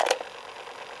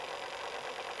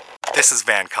This is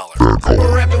Van Color.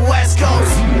 We're repping West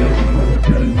Coast.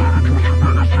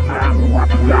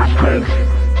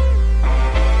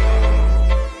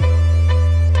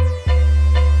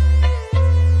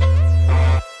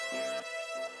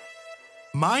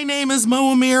 My name is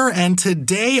Mo Amir, and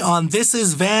today on This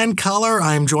is Van Color,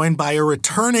 I'm joined by a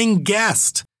returning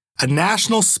guest, a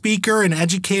national speaker and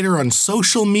educator on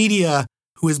social media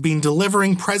who has been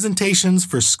delivering presentations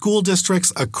for school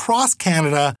districts across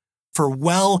Canada for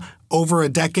well over a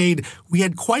decade. We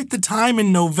had quite the time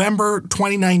in November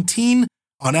 2019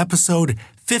 on episode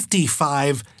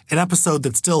 55, an episode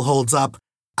that still holds up.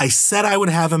 I said I would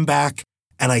have him back,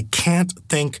 and I can't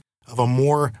think of a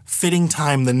more fitting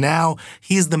time than now.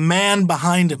 He is the man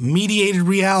behind Mediated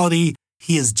Reality.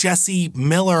 He is Jesse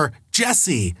Miller.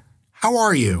 Jesse, how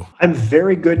are you? I'm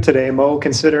very good today, Mo,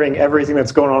 considering everything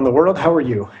that's going on in the world. How are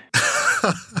you?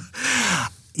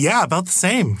 Yeah, about the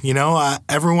same. You know,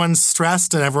 everyone's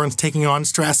stressed and everyone's taking on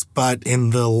stress, but in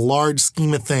the large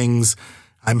scheme of things,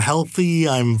 I'm healthy,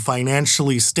 I'm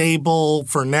financially stable.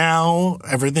 For now,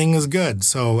 everything is good,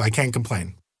 so I can't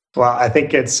complain. Well, I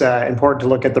think it's important to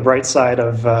look at the bright side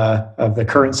of the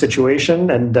current situation,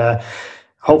 and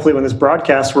hopefully when this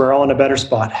broadcasts, we're all in a better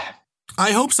spot.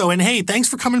 I hope so. And hey, thanks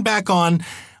for coming back on.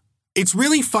 It's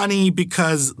really funny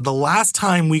because the last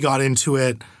time we got into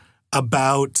it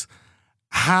about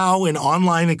how an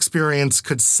online experience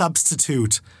could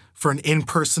substitute for an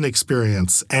in-person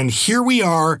experience, and here we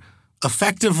are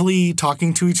effectively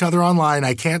talking to each other online.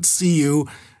 I can't see you.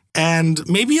 And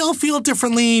maybe I'll feel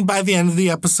differently by the end of the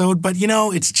episode, but, you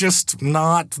know, it's just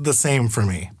not the same for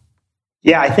me.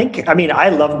 Yeah, I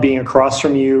love being across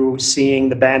from you, seeing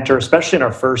the banter, especially in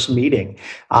our first meeting.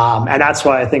 And that's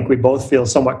why I think we both feel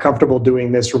somewhat comfortable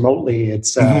doing this remotely.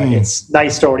 It's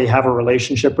nice to already have a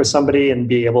relationship with somebody and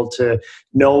be able to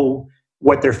know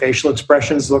what their facial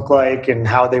expressions look like and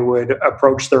how they would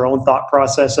approach their own thought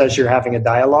process as you're having a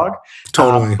dialogue.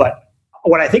 Totally. But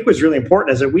what I think was really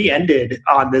important is that we ended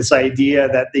on this idea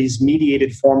that these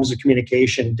mediated forms of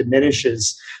communication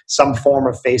diminishes some form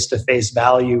of face-to-face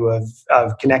value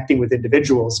of connecting with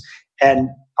individuals. And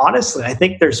honestly, I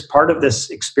think there's part of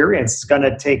this experience that's going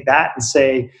to take that and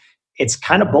say, it's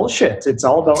kind of bullshit. It's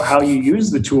all about how you use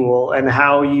the tool and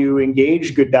how you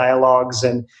engage good dialogues,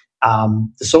 and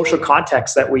the social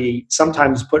context that we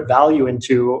sometimes put value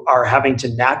into are having to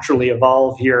naturally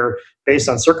evolve here based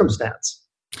on circumstance.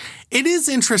 It is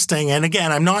interesting. And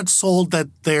again, I'm not sold that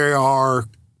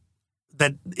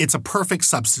that it's a perfect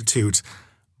substitute,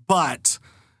 but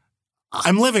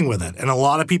I'm living with it. And a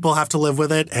lot of people have to live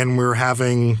with it. And we're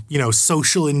having,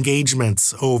 social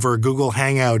engagements over Google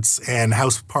Hangouts and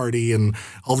House Party and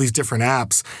all these different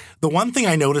apps. The one thing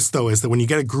I noticed, though, is that when you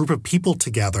get a group of people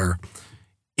together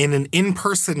in an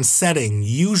in-person setting,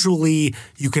 usually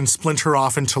you can splinter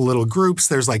off into little groups.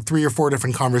 There's like 3 or 4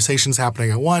 different conversations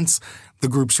happening at once. The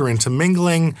groups are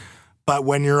intermingling. But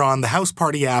when you're on the House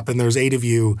Party app and there's 8 of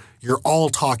you, you're all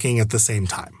talking at the same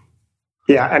time.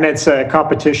 Yeah, and it's a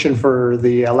competition for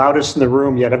the loudest in the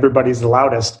room, yet everybody's the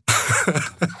loudest.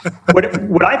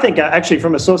 What I think, actually,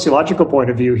 from a sociological point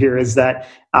of view here is that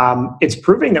it's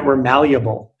proving that we're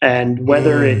malleable. And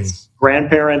whether it's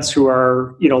grandparents who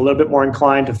are, a little bit more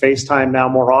inclined to FaceTime now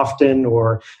more often,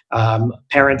 or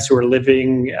parents who are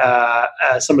living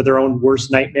some of their own worst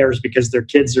nightmares because their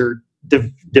kids are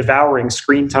devouring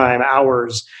screen time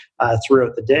hours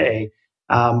throughout the day.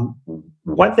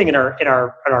 One thing in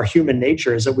our human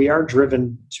nature is that we are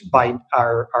driven by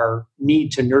our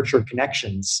need to nurture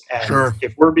connections. And Sure.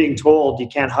 If we're being told you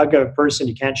can't hug a person,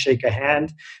 you can't shake a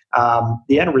hand,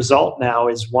 the end result now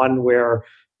is one where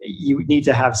you need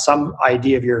to have some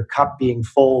idea of your cup being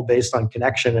full based on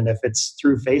connection. And if it's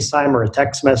through FaceTime or a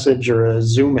text message or a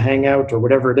Zoom hangout or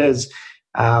whatever it is,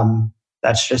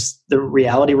 that's just the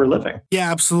reality we're living.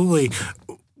 Yeah, absolutely.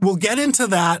 We'll get into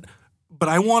that, but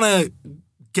I want to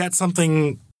get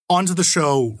something onto the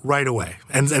show right away,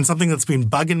 and something that's been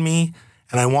bugging me,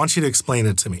 and I want you to explain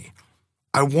it to me.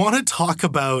 I want to talk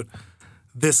about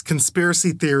this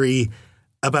conspiracy theory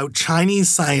about Chinese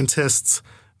scientists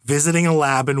visiting a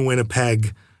lab in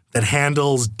Winnipeg that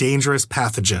handles dangerous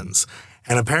pathogens.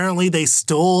 And apparently they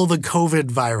stole the COVID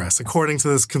virus, according to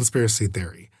this conspiracy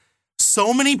theory.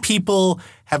 So many people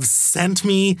have sent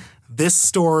me this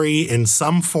story in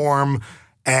some form,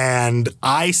 and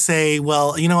I say,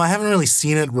 well, I haven't really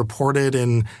seen it reported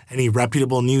in any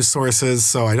reputable news sources,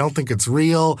 so I don't think it's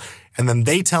real. And then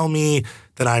they tell me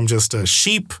that I'm just a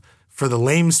sheep for the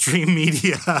lamestream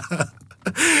media.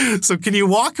 So can you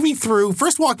walk me through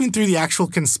the actual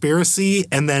conspiracy,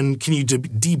 and then can you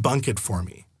debunk it for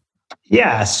me?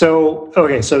 Yeah. So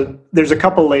there's a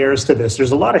couple layers to this.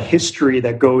 There's a lot of history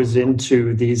that goes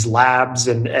into these labs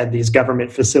and these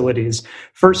government facilities.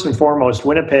 First and foremost,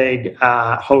 Winnipeg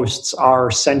hosts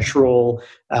our central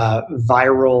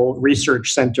viral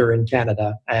research center in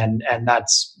Canada. And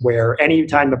that's where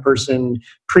anytime a person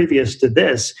previous to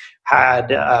this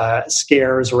had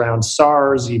scares around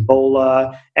SARS,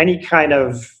 Ebola, any kind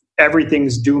of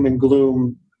everything's doom and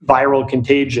gloom viral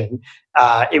contagion,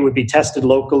 it would be tested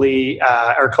locally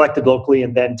or collected locally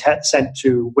and then sent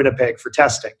to Winnipeg for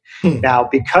testing. Now,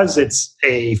 because it's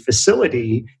a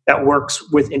facility that works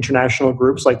with international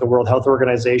groups like the World Health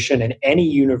Organization, and any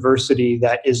university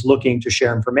that is looking to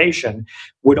share information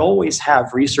would always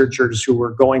have researchers who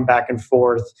were going back and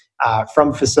forth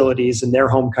from facilities in their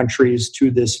home countries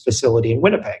to this facility in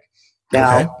Winnipeg.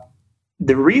 Now,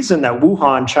 the reason that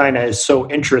Wuhan, China is so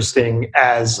interesting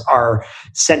as our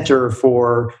center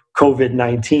for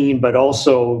COVID-19, but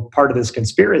also part of this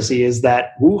conspiracy, is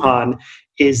that Wuhan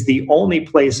is the only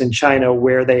place in China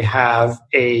where they have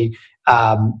a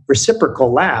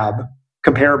reciprocal lab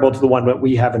comparable to the one that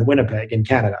we have in Winnipeg in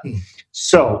Canada.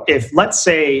 So if, let's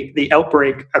say, the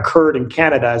outbreak occurred in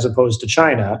Canada as opposed to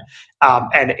China,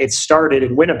 and it started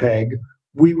in Winnipeg,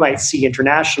 we might see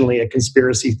internationally a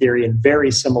conspiracy theory in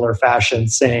very similar fashion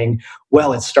saying,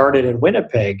 well, it started in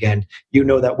Winnipeg, and you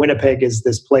know that Winnipeg is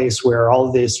this place where all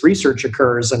this research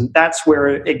occurs, and that's where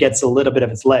it gets a little bit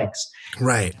of its legs.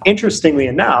 Right. Interestingly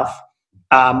enough,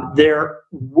 there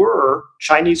were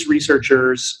Chinese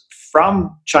researchers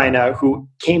from China who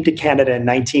came to Canada in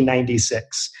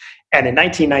 1996. And in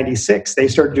 1996, they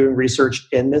started doing research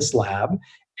in this lab.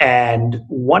 And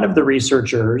one of the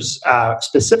researchers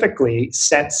specifically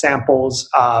sent samples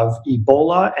of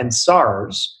Ebola and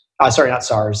SARS.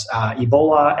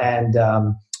 Ebola and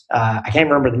I can't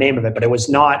remember the name of it, but it was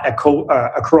not a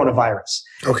coronavirus.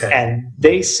 Okay. And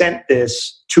they sent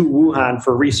this to Wuhan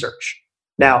for research.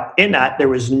 Now, in that, there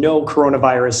was no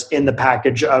coronavirus in the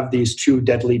package of these two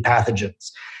deadly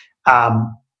pathogens.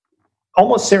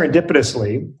 Almost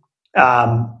serendipitously,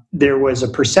 there was a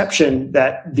perception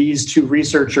that these two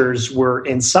researchers were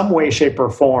in some way, shape, or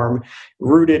form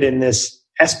rooted in this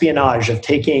espionage of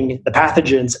taking the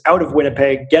pathogens out of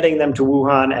Winnipeg, getting them to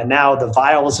Wuhan, and now the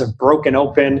vials have broken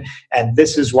open, and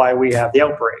this is why we have the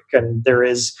outbreak. And there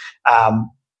is,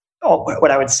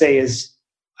 what I would say is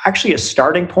actually a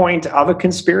starting point of a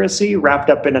conspiracy wrapped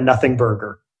up in a nothing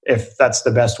burger, if that's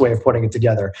the best way of putting it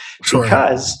together. Sure.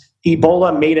 Because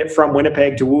Ebola made it from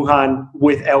Winnipeg to Wuhan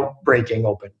without breaking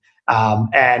open.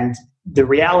 And the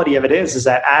reality of it is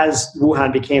that as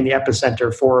Wuhan became the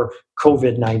epicenter for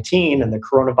COVID-19 and the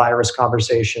coronavirus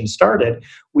conversation started,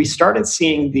 we started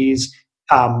seeing these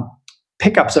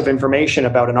pickups of information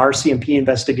about an RCMP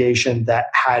investigation that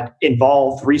had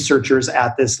involved researchers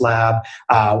at this lab.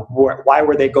 Why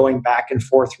were they going back and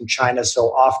forth from China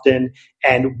so often?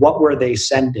 And what were they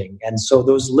sending? And so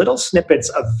those little snippets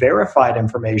of verified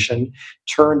information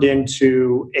turned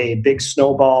into a big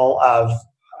snowball of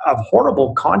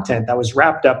horrible content that was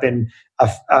wrapped up in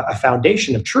a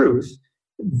foundation of truth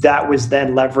that was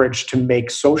then leveraged to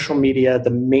make social media the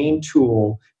main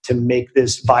tool to make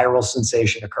this viral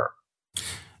sensation occur.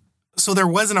 So there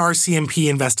was an RCMP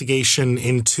investigation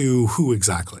into who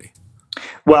exactly?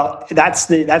 Well, that's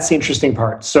the interesting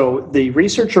part. So the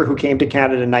researcher who came to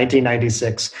Canada in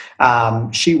 1996,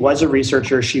 she was a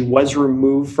researcher. She was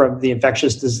removed from the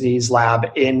infectious disease lab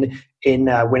in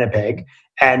Winnipeg.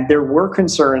 And there were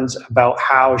concerns about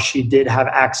how she did have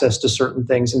access to certain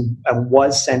things and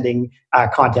was sending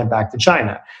content back to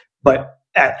China. But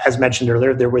as mentioned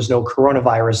earlier, there was no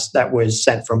coronavirus that was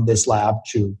sent from this lab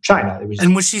to China.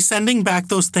 And was she sending back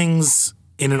those things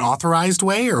in an authorized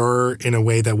way or in a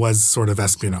way that was sort of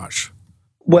espionage?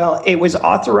 Well, it was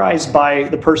authorized by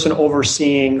the person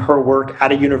overseeing her work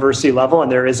at a university level.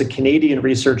 And there is a Canadian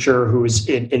researcher who is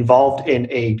involved in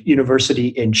a university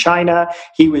in China.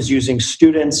 He was using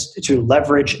students to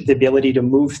leverage the ability to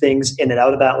move things in and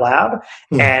out of that lab.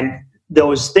 And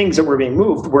those things that were being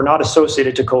moved were not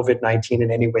associated to COVID-19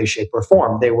 in any way, shape, or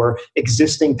form. They were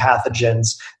existing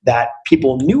pathogens that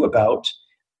people knew about,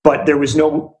 but there was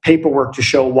no paperwork to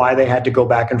show why they had to go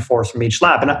back and forth from each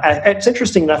lab. And it's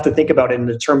interesting enough to think about it in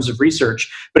the terms of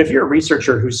research, but if you're a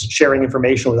researcher who's sharing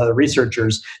information with other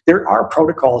researchers, there are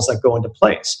protocols that go into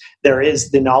place. There is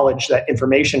the knowledge that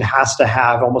information has to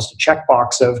have almost a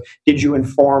checkbox of, did you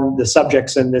inform the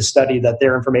subjects in this study that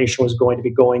their information was going to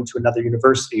be going to another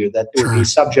university, or that it would be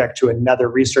subject to another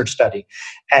research study?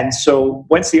 And so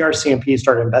once the RCMP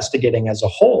started investigating as a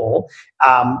whole,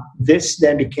 this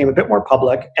then became a bit more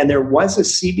public. And there was a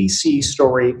CBC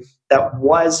story that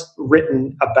was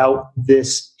written about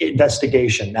this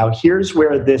investigation. Now, here's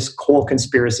where this whole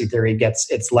conspiracy theory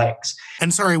gets its legs.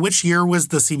 And sorry, which year was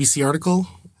the CBC article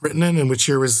written in, and which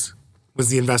year was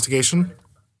the investigation?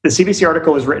 The CBC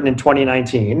article was written in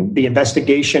 2019. The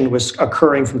investigation was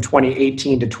occurring from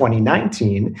 2018 to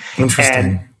 2019.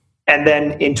 Interesting. And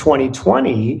then in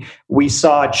 2020, we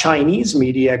saw Chinese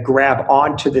media grab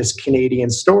onto this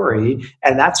Canadian story.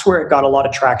 And that's where it got a lot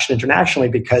of traction internationally,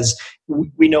 because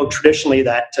we know traditionally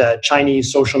that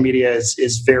Chinese social media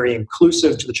is very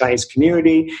inclusive to the Chinese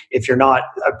community. If you're not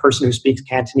a person who speaks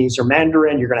Cantonese or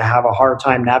Mandarin, you're going to have a hard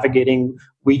time navigating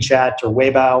WeChat or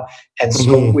Weibo. And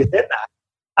so within that,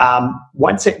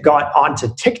 once it got onto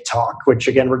TikTok, which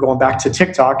again, we're going back to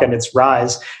TikTok and its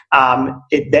rise,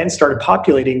 it then started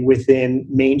populating within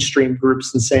mainstream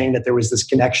groups and saying that there was this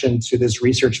connection to this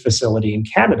research facility in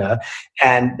Canada.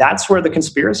 And that's where the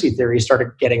conspiracy theory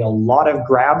started getting a lot of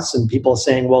grabs, and people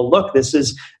saying, well, look, this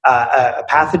is a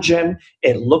pathogen.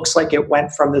 It looks like it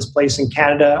went from this place in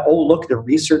Canada. Oh, look, the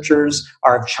researchers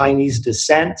are of Chinese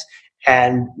descent.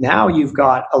 And now you've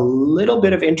got a little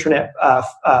bit of internet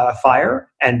fire,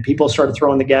 and people started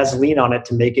throwing the gasoline on it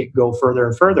to make it go further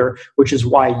and further, which is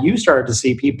why you started to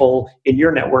see people in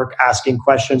your network asking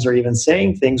questions or even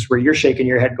saying things where you're shaking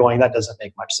your head going, that doesn't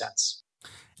make much sense.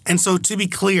 And so to be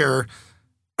clear,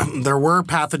 there were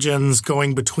pathogens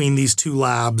going between these two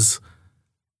labs,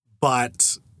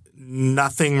 but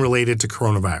nothing related to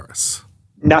coronavirus.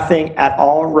 Nothing at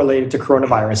all related to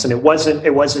coronavirus. And it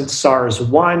wasn't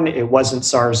SARS-1, it wasn't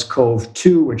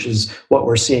SARS-CoV-2, which is what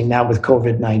we're seeing now with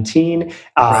COVID-19.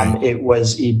 Right. It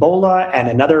was Ebola and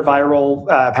another viral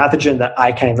pathogen that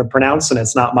I can't even pronounce, and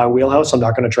it's not my wheelhouse. I'm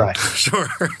not going to try. Sure.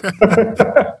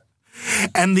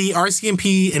 And the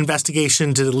RCMP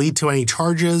investigation, did it lead to any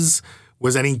charges?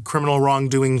 Was any criminal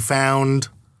wrongdoing found?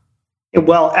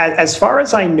 Well, as far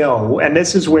as I know, and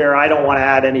this is where I don't want to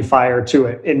add any fire to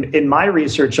it, in my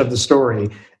research of the story,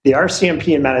 the RCMP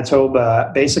in Manitoba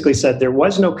basically said there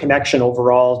was no connection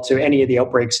overall to any of the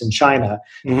outbreaks in China,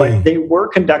 but they were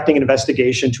conducting an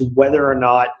investigation to whether or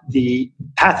not the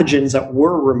pathogens that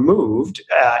were removed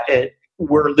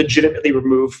were legitimately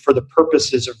removed for the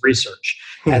purposes of research.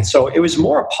 And so it was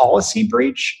more a policy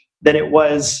breach than it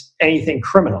was anything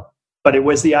criminal. But it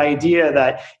was the idea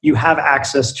that you have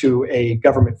access to a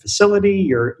government facility,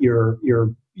 you're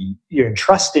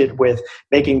entrusted with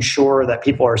making sure that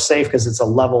people are safe because it's a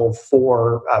level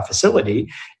 4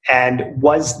 facility. And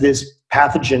was this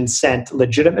pathogen sent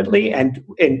legitimately, and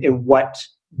in what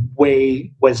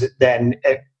way was it then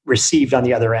received on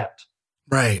the other end?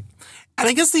 Right. And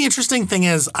I guess the interesting thing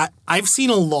is I've seen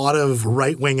a lot of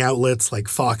right-wing outlets like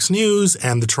Fox News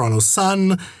and the Toronto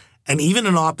Sun, and even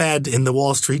an op-ed in the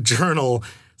Wall Street Journal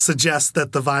suggests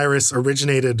that the virus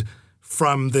originated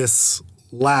from this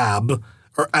lab,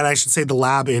 and I should say the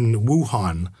lab in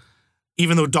Wuhan,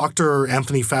 even though Dr.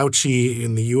 Anthony Fauci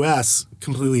in the US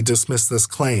completely dismissed this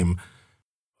claim.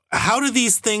 How do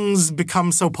these things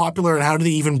become so popular, and how do they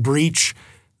even breach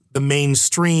the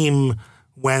mainstream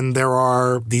when there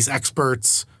are these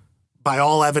experts, by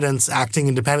all evidence, acting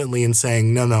independently and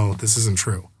saying, no, this isn't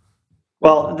true?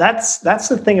 Well, that's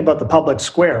the thing about the public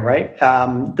square, right?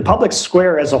 The public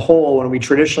square as a whole, when we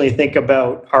traditionally think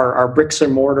about our bricks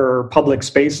and mortar public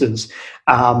spaces,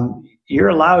 you're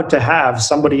allowed to have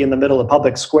somebody in the middle of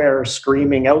public square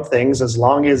screaming out things as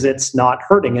long as it's not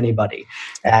hurting anybody.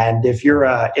 And if you're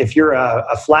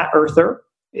a flat earther,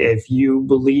 if you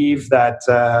believe that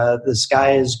the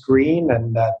sky is green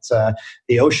and that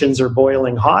the oceans are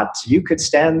boiling hot, you could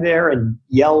stand there and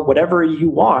yell whatever you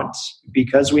want,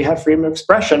 because we have freedom of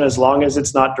expression as long as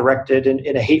it's not directed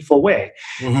in a hateful way.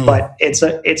 But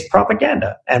it's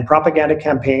propaganda, and propaganda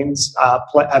campaigns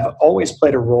have always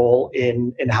played a role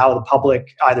in how the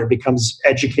public either becomes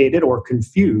educated or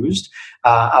confused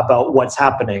about what's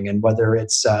happening, and whether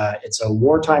it's a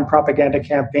wartime propaganda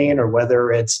campaign or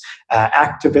whether it's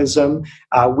activism.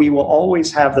 We will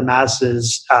always have the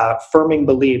masses firming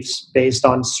beliefs based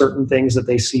on certain things that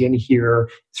they see and hear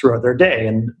throughout their day.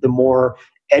 And the more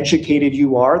educated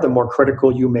you are, the more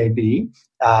critical you may be,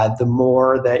 the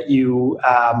more that you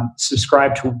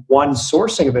subscribe to one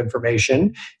sourcing of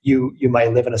information, you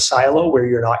might live in a silo where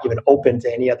you're not even open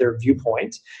to any other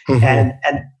viewpoint. And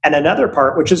another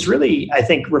part, which is really, I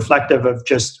think, reflective of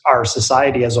just our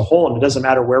society as a whole, and it doesn't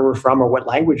matter where we're from or what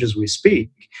languages we speak,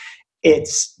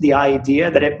 it's the idea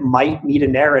that it might need a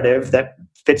narrative that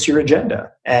fits your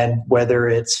agenda. And whether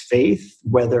it's faith,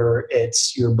 whether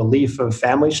it's your belief of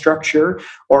family structure,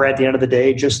 or at the end of the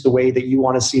day, just the way that you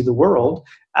want to see the world,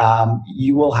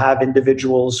 you will have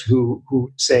individuals who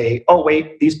say, oh,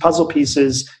 wait, these puzzle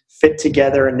pieces fit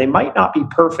together and they might not be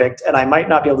perfect and I might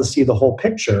not be able to see the whole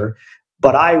picture,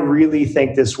 but I really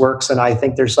think this works and I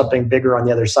think there's something bigger on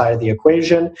the other side of the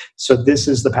equation. So this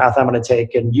is the path I'm going to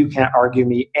take and you can't argue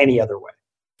me any other way.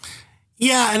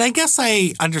 Yeah, and I guess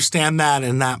I understand that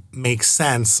and that makes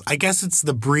sense. I guess it's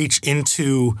the breach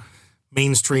into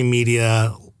mainstream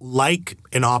media like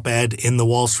an op-ed in the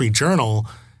Wall Street Journal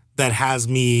that has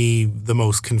me the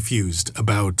most confused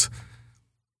about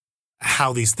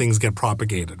how these things get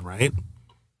propagated, right?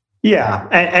 Yeah,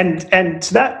 and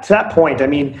to that point, I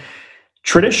mean,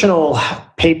 traditional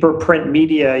paper print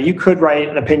media, you could write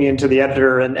an opinion to the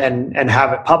editor and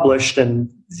have it published, and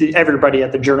everybody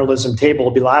at the journalism table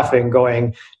will be laughing,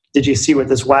 going, did you see what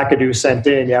this wackadoo sent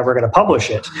in? Yeah, we're going to publish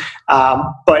it.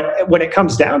 But when it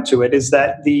comes down to it, is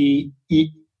that the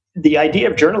idea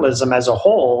of journalism as a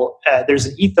whole, there's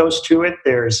an ethos to it.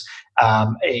 There's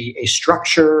a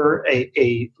structure,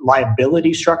 a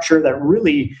liability structure that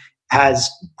really has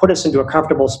put us into a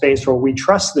comfortable space where we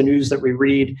trust the news that we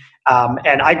read.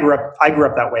 And I grew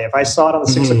up that way. If I saw it on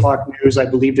the 6 o'clock news, I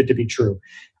believed it to be true.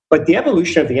 But the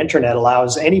evolution of the internet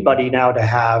allows anybody now to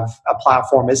have a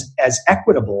platform as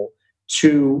equitable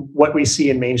to what we see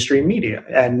in mainstream media.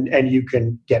 And you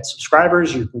can get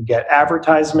subscribers, you can get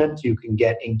advertisement, you can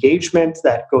get engagement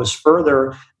that goes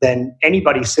further than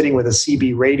anybody sitting with a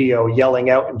CB radio yelling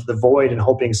out into the void and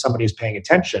hoping somebody's paying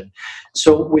attention.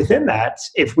 So within that,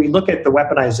 if we look at the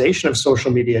weaponization of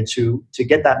social media to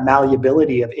get that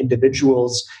malleability of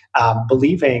individuals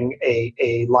believing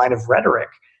a line of rhetoric,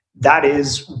 that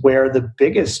is where the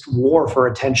biggest war for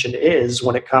attention is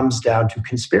when it comes down to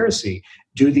conspiracy.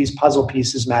 Do these puzzle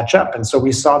pieces match up? And so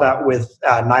we saw that with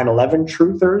 9/11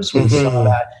 truthers. We saw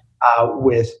that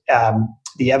with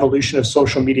the evolution of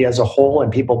social media as a whole and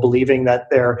people believing that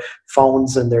their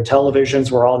phones and their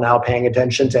televisions were all now paying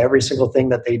attention to every single thing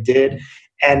that they did.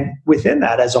 And within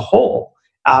that as a whole,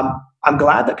 I'm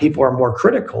glad that people are more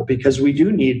critical because we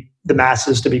do need the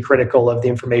masses to be critical of the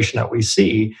information that we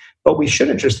see, but we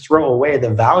shouldn't just throw away the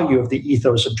value of the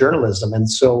ethos of journalism. And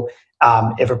so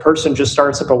if a person just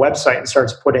starts up a website and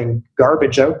starts putting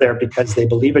garbage out there because they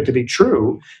believe it to be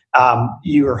true,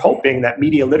 you are hoping that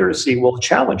media literacy will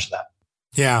challenge that.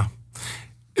 Yeah.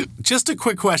 Just a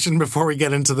quick question before we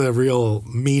get into the real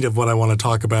meat of what I want to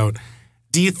talk about.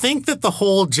 Do you think that the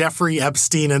whole Jeffrey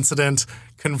Epstein incident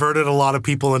converted a lot of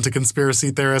people into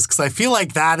conspiracy theorists? Because I feel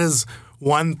like that is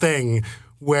one thing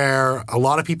where a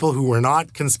lot of people who were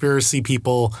not conspiracy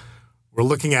people were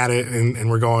looking at it and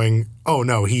were going, oh,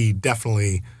 no, he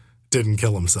definitely didn't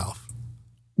kill himself.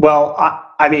 Well,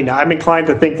 I mean, I'm inclined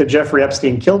to think that Jeffrey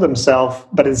Epstein killed himself,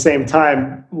 but at the same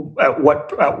time, at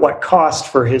what cost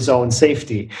for his own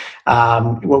safety?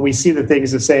 When we see the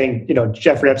things of saying,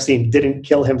 Jeffrey Epstein didn't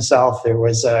kill himself, there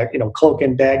was a, cloak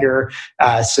and dagger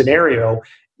scenario.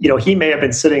 He may have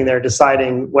been sitting there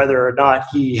deciding whether or not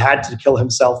he had to kill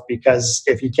himself because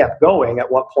if he kept going,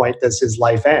 at what point does his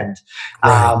life end?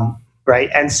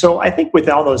 Right. And so I think with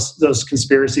all those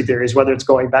conspiracy theories, whether it's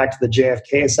going back to the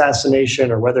JFK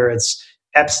assassination or whether it's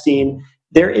Epstein,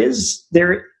 there is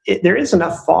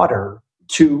enough fodder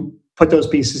to put those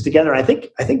pieces together. I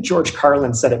think George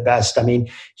Carlin said it best. I mean,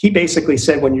 he basically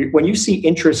said when you see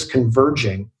interests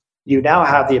converging, you now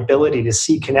have the ability to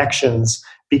see connections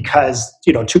because,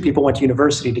 two people went to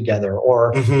university together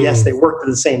or yes, they worked at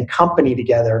the same company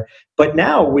together. But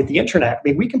now with the internet, I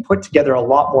mean, we can put together a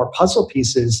lot more puzzle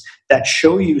pieces that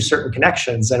show you certain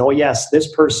connections. And, oh, yes,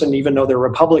 this person, even though they're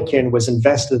Republican, was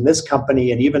invested in this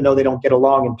company. And even though they don't get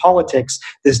along in politics,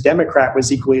 this Democrat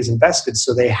was equally as invested.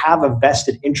 So they have a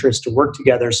vested interest to work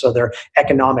together so their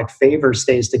economic favor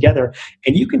stays together.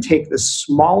 And you can take the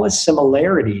smallest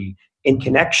similarity in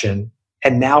connection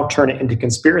and now turn it into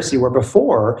conspiracy, where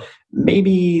before,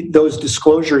 maybe those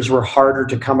disclosures were harder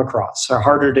to come across or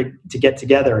harder to get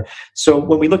together. So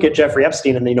when we look at Jeffrey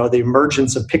Epstein and, the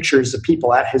emergence of pictures of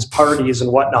people at his parties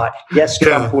and whatnot, yes,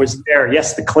 Trump was there.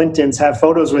 Yes, the Clintons have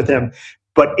photos with him.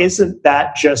 But isn't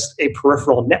that just a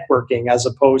peripheral networking as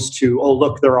opposed to, oh,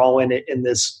 look, they're all in it in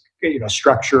this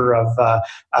structure of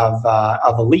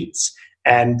elites?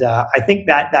 And I think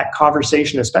that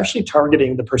conversation, especially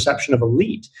targeting the perception of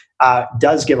elite,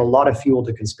 does give a lot of fuel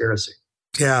to conspiracy.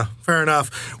 Yeah, fair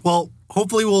enough. Well,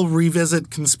 hopefully we'll revisit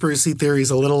conspiracy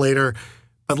theories a little later,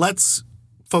 but let's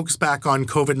focus back on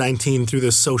COVID-19 through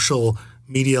the social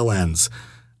media lens.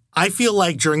 I feel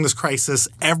like during this crisis,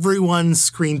 everyone's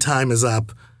screen time is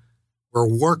up We're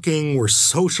working, we're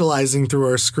socializing through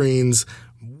our screens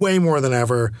way more than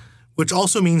ever, which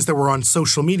also means that we're on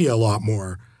social media a lot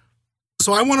more.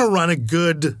 So I want to run a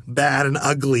good, bad, and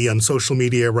ugly on social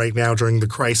media right now during the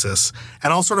crisis,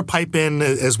 and I'll sort of pipe in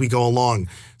as we go along.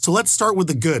 So let's start with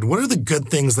the good. What are the good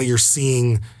things that you're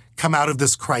seeing come out of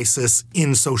this crisis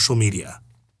in social media?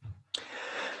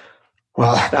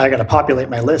 Well, I got to populate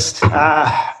my list.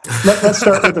 Let's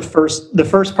start with the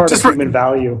first part of human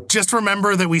value. Just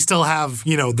remember that we still have,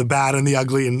 the bad and the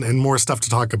ugly and more stuff to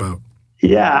talk about.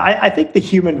 Yeah, I think the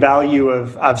human value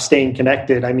of staying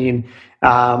connected. I mean,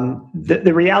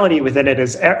 the reality within it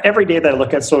is every day that I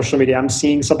look at social media, I'm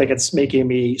seeing something that's making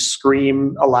me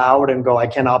scream aloud and go, I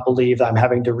cannot believe I'm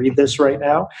having to read this right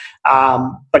now.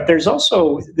 But there's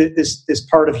also this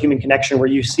part of human connection where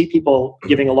you see people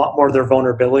giving a lot more of their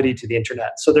vulnerability to the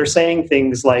internet. So they're saying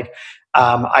things like,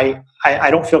 I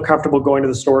don't feel comfortable going to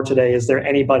the store today. Is there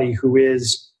anybody who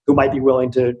might be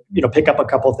willing to, pick up a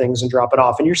couple things and drop it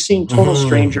off? And you're seeing total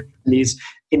strangers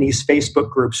in these Facebook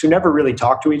groups who never really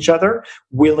talk to each other,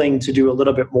 willing to do a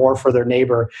little bit more for their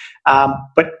neighbor.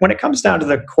 But when it comes down to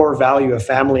the core value of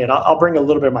family, and I'll bring a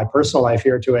little bit of my personal life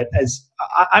here to it, as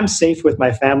I'm safe with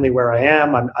my family where I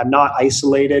am. I'm not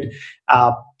isolated,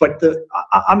 but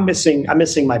I'm missing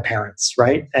my parents,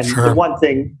 right? And Sure. the one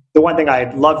thing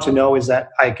I'd love to know is that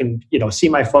I can, see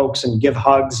my folks and give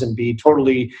hugs and be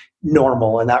totally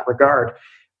normal in that regard.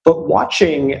 But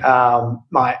watching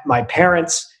my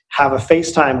parents have a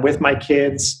FaceTime with my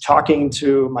kids, talking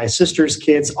to my sister's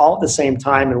kids all at the same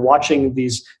time, and watching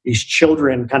these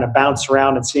children kind of bounce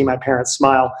around and seeing my parents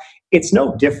smile, it's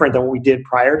no different than what we did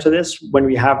prior to this when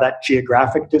we have that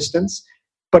geographic distance.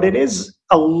 But it is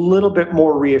a little bit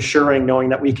more reassuring knowing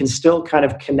that we can still kind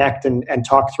of connect and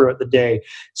talk throughout the day.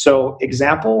 So,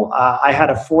 example, I had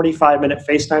a 45-minute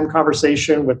FaceTime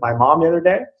conversation with my mom the other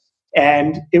day,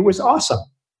 and it was awesome.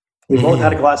 We both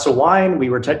had a glass of wine. We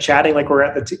were chatting like we're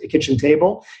at the kitchen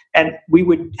table. And we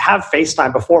would have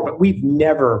FaceTime before, but we've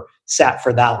never sat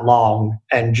for that long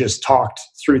and just talked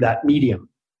through that medium.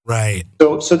 Right.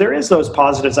 So there is those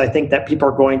positives. I think that people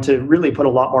are going to really put a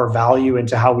lot more value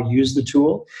into how we use the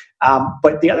tool.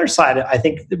 But the other side, I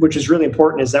think, which is really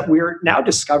important, is that we're now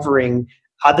discovering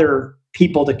other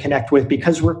people to connect with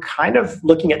because we're kind of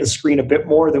looking at the screen a bit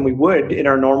more than we would in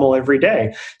our normal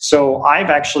everyday. So I've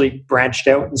actually branched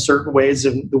out in certain ways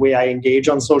in the way I engage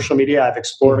on social media. I've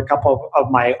explored a couple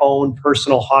of my own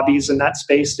personal hobbies in that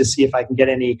space to see if I can get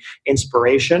any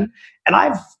inspiration. And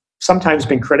I've sometimes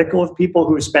been critical of people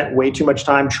who have spent way too much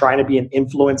time trying to be an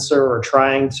influencer or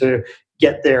trying to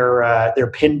get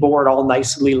their pin board all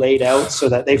nicely laid out so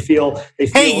that they feel.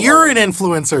 Hey, you're an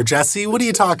influencer, Jesse. What are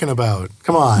you talking about?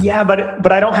 Come on. Yeah,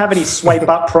 but I don't have any swipe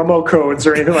up promo codes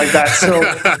or anything like that.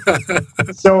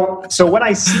 So when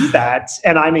I see that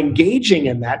and I'm engaging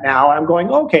in that now, I'm going,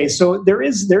 okay, so there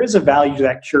is a value to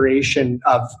that curation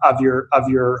of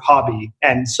your hobby.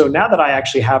 And so now that I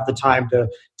actually have the time to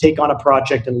take on a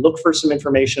project and look for some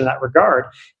information in that regard,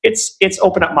 it's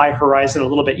opened up my horizon a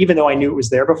little bit. Even though I knew it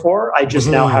was there before, I just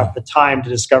now have the time to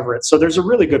discover it. So there's a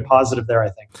really good positive there, I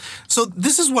think. So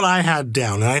this is what I had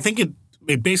down, and I think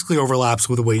it basically overlaps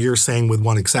with what you're saying with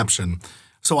one exception.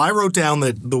 So I wrote down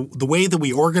that the way that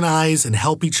we organize and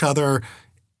help each other,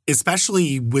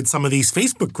 especially with some of these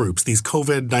Facebook groups, these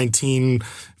COVID-19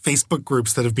 Facebook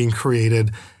groups that have been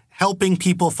created, helping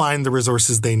people find the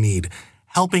resources they need,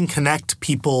 helping connect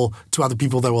people to other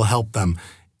people that will help them.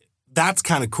 That's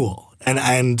kind of cool.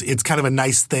 And it's kind of a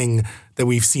nice thing that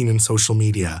we've seen in social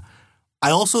media.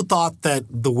 I also thought that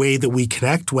the way that we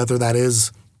connect, whether that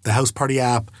is the House Party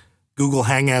app, Google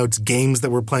Hangouts, games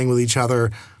that we're playing with each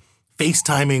other,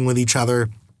 FaceTiming with each other,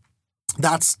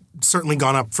 that's certainly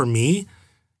gone up for me.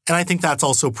 And I think that's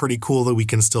also pretty cool that we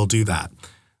can still do that.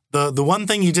 The one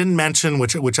thing you didn't mention,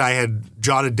 which I had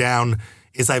jotted down,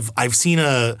 is I've seen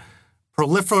a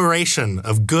proliferation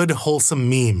of good, wholesome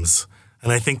memes.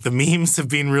 And I think the memes have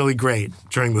been really great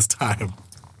during this time.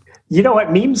 You know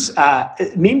what? Memes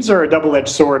are a double-edged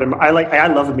sword. And I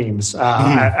love memes.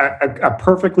 A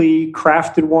perfectly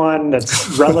crafted one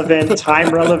that's relevant, time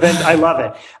relevant. I love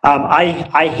it.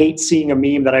 I hate seeing a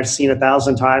meme that I've seen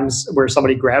 1,000 times where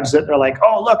somebody grabs it and they're like,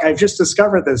 "Oh, look, I've just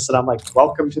discovered this," and I'm like,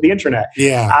 "Welcome to the internet."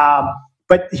 Yeah.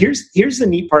 But here's the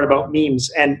neat part about memes,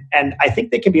 and I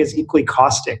think they can be as equally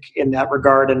caustic in that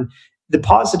regard. And the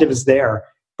positive is there.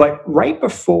 But right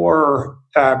before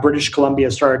British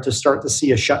Columbia started to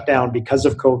see a shutdown because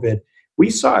of COVID, we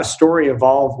saw a story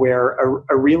evolve where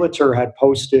a realtor had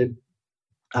posted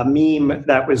a meme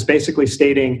that was basically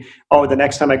stating, "Oh, the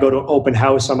next time I go to an open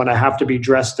house, I'm going to have to be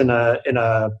dressed in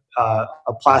a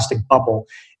plastic bubble."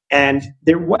 And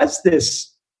there was this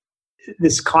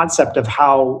this concept of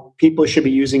how people should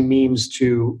be using memes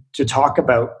to talk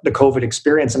about the COVID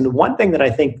experience. And the one thing that I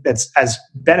think that's as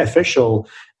beneficial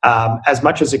as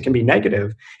much as it can be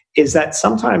negative is that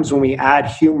sometimes when we add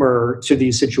humor to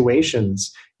these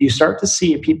situations, you start to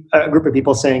see a group of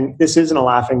people saying, this isn't a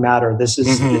laughing matter. This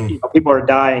is, people are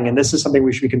dying, and this is something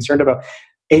we should be concerned about.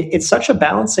 It's such a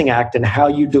balancing act in how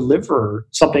you deliver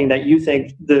something that you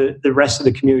think the rest of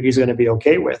the community is going to be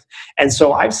okay with. And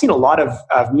so I've seen a lot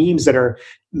of memes that are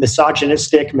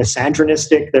misogynistic,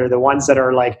 misandronistic. They're the ones that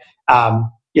are like,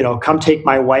 come take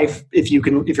my wife if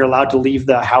you're allowed to leave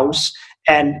the house.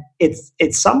 And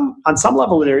it's on some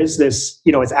level there is this,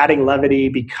 it's adding levity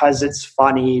because it's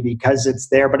funny, because it's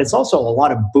there, but it's also a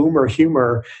lot of boomer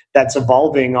humor that's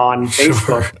evolving on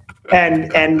Facebook.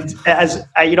 And as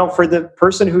for the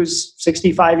person who's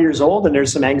 65 years old and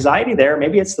there's some anxiety there,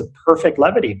 maybe it's the perfect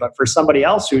levity. But for somebody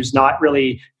else who's not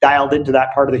really dialed into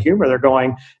that part of the humor, they're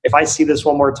going, if I see this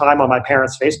one more time on my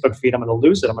parents' Facebook feed, I'm going to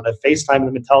lose it. I'm going to FaceTime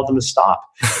them and tell them to stop.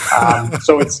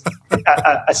 So it's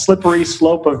a slippery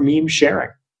slope of meme sharing.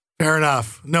 Fair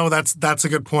enough. No, that's a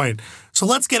good point. So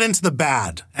let's get into the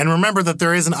bad. And remember that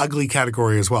there is an ugly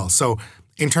category as well. So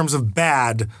in terms of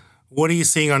bad, what are you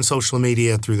seeing on social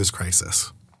media through this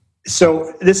crisis?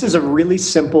 So this is a really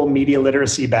simple media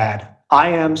literacy bad. I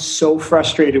am so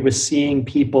frustrated with seeing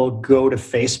people go to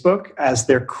Facebook as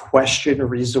their question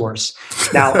resource.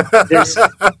 Now, there's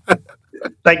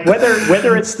like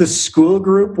whether it's the school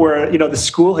group where the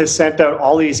school has sent out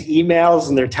all these emails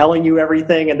and they're telling you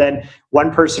everything, and then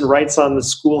one person writes on the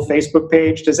school Facebook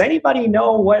page, does anybody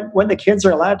know when the kids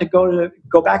are allowed to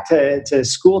go back to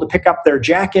school to pick up their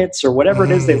jackets or whatever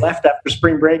it is they left after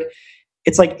spring break?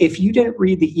 It's like, if you didn't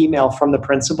read the email from the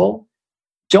principal,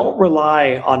 don't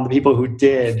rely on the people who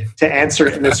did to answer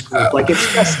it in this group. Like,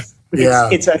 it's just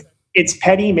it's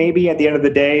petty maybe at the end of the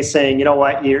day, saying, you know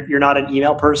what, you're not an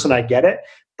email person, I get it,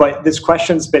 but this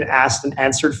question's been asked and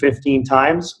answered 15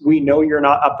 times. We know you're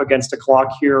not up against a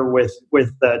clock here with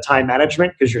the time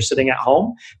management because you're sitting at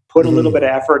home. Put a little bit of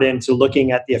effort into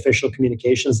looking at the official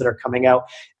communications that are coming out.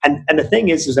 And the thing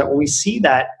is that when we see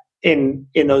that in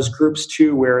those groups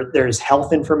too, where there's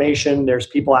health information, there's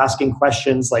people asking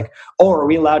questions like, are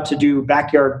we allowed to do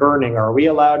backyard burning? Are we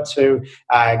allowed to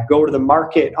go to the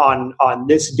market on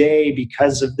this day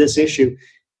because of this issue?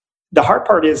 The hard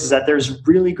part is that there's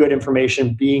really good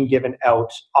information being given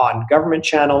out on government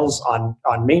channels, on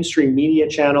mainstream media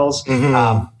channels,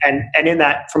 and in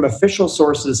that from official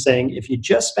sources saying, if you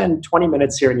just spend 20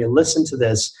 minutes here and you listen to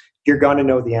this, you're going to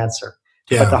know the answer.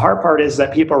 Yeah. But the hard part is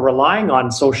that people are relying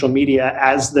on social media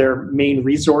as their main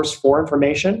resource for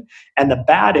information. And the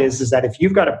bad is that if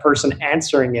you've got a person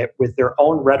answering it with their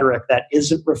own rhetoric that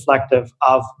isn't reflective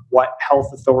of what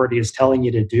health authority is telling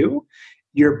you to do,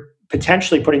 you're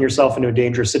potentially putting yourself into a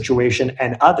dangerous situation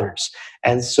and others.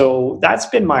 And so that's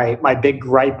been my big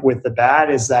gripe with the bad,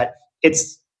 is that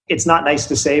it's not nice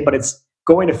to say, but it's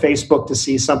going to Facebook to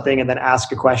see something and then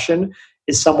ask a question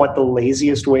is somewhat the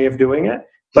laziest way of doing it.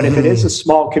 But if it is a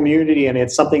small community and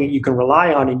it's something that you can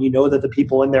rely on, and you know that the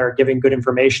people in there are giving good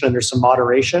information and there's some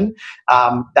moderation,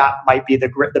 that might be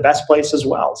the best place as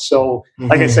well. So,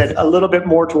 like I said, a little bit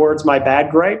more towards my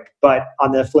bad gripe, but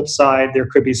on the flip side, there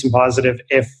could be some positive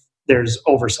if there's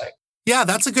oversight. Yeah,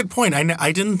 that's a good point.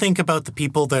 I didn't think about the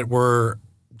people that were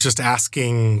just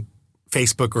asking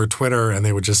Facebook or Twitter and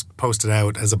they would just post it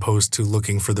out as opposed to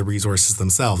looking for the resources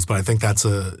themselves. But I think that's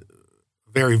a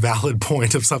very valid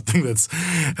point of something that's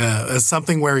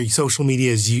something where social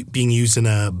media is being used in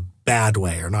a bad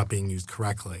way or not being used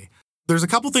correctly. There's a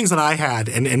couple things that I had,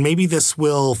 and maybe this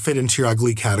will fit into your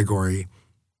ugly category.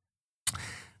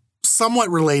 Somewhat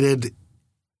related,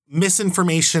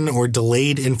 misinformation or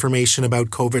delayed information about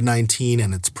COVID-19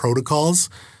 and its protocols.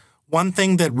 One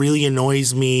thing that really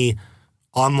annoys me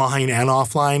online and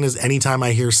offline is anytime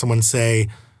I hear someone say,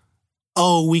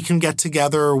 oh, we can get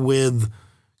together with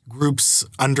groups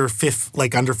under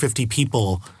 50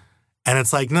 people. And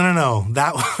it's like, no,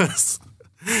 that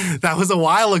was a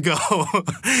while ago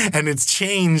and it's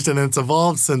changed and it's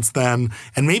evolved since then.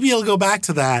 And maybe it'll go back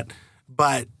to that.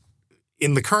 But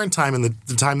in the current time, in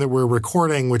the time that we're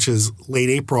recording, which is late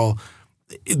April,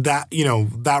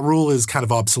 that rule is kind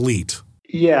of obsolete.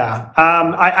 Yeah,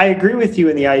 I agree with you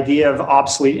in the idea of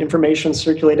obsolete information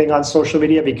circulating on social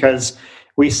media, because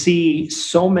we see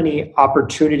so many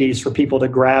opportunities for people to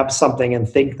grab something and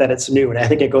think that it's new. And I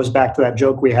think it goes back to that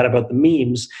joke we had about the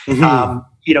memes.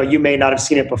 You may not have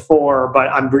seen it before, but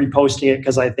I'm reposting it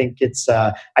because I think it's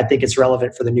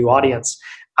relevant for the new audience.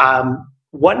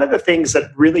 one of the things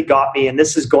that really got me, and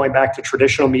this is going back to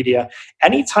traditional media,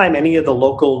 anytime any of the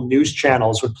local news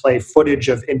channels would play footage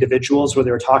of individuals where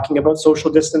they were talking about social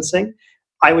distancing,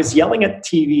 I was yelling at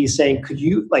TV saying,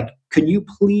 can you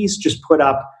please just put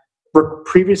up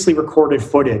previously recorded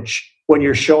footage when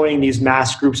you're showing these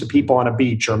mass groups of people on a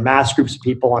beach or mass groups of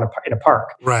people in a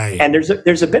park. Right. And there's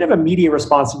a bit of a media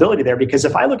responsibility there, because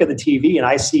if I look at the TV and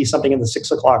I see something in the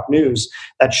 6 o'clock news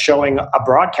that's showing a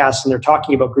broadcast and they're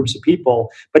talking about groups of people,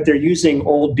 but they're using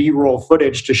old B-roll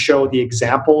footage to show the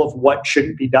example of what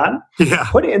shouldn't be done,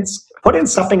 put in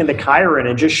something in the Chiron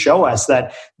and just show us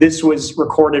that this was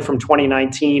recorded from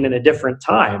 2019 in a different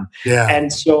time. Yeah.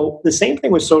 And so the same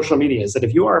thing with social media is that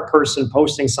if you are a person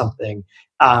posting something,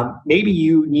 maybe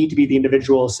you need to be the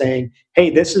individual saying, hey,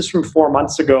 this is from 4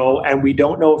 months ago, and we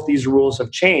don't know if these rules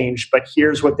have changed, but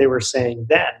here's what they were saying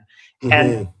then. Mm-hmm.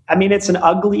 And I mean, it's an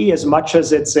ugly as much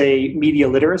as it's a media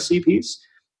literacy piece.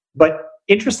 But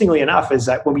interestingly enough, is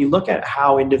that when we look at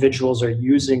how individuals are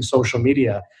using social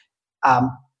media,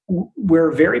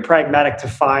 we're very pragmatic to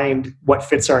find what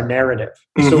fits our narrative.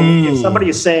 So if somebody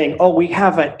is saying, oh, we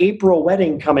have an April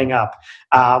wedding coming up,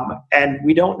 and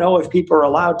we don't know if people are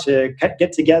allowed to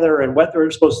get together and what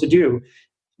they're supposed to do,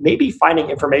 maybe finding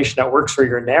information that works for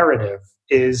your narrative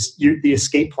is the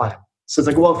escape plan. So it's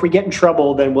like, well, if we get in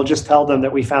trouble, then we'll just tell them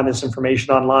that we found this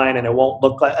information online and it won't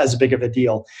look as big of a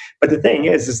deal. But the thing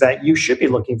is that you should be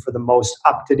looking for the most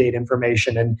up-to-date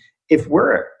information. And if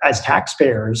we're, as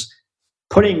taxpayers,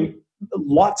 putting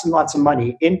lots and lots of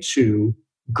money into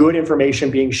good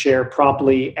information being shared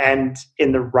promptly and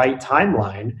in the right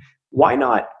timeline, why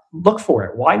not look for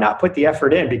it? Why not put the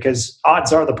effort in? Because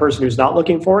odds are the person who's not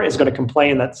looking for it is going to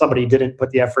complain that somebody didn't put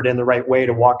the effort in the right way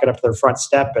to walk it up to their front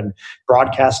step and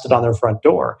broadcast it on their front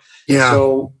door. Yeah.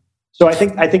 So I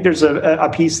think there's a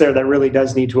piece there that really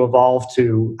does need to evolve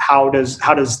to how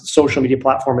does social media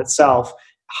platform itself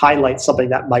highlight something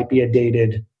that might be a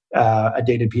dated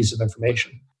piece of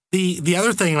information. The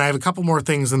other thing, and I have a couple more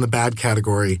things in the bad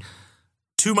category,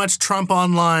 too much Trump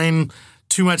online,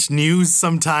 too much news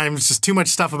sometimes, just too much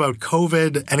stuff about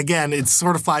COVID. And again, it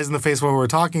sort of flies in the face of what we're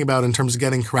talking about in terms of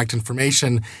getting correct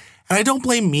information. And I don't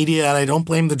blame media and I don't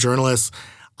blame the journalists.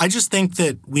 I just think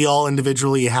that we all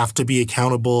individually have to be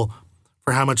accountable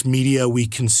for how much media we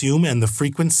consume and the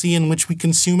frequency in which we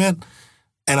consume it.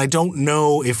 And I don't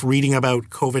know if reading about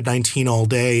COVID-19 all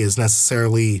day is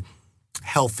necessarily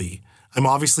healthy. I'm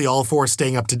obviously all for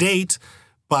staying up to date,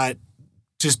 but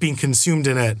just being consumed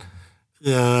in it,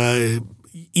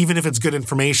 even if it's good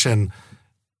information,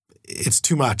 it's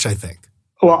too much, I think.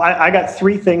 Well, I got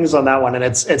 3 things on that one, and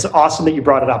it's awesome that you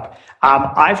brought it up.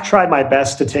 I've tried my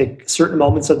best to take certain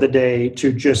moments of the day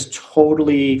to just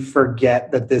totally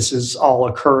forget that this is all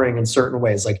occurring in certain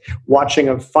ways, like watching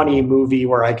a funny movie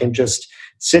where I can just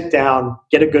sit down,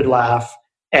 get a good laugh,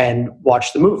 and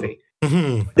watch the movie.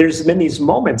 Mm-hmm. There's been these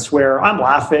moments where I'm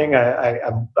laughing,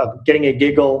 I'm getting a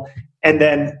giggle, and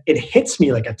then it hits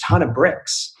me like a ton of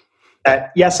bricks.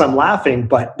 Yes, I'm laughing,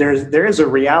 but there is a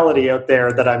reality out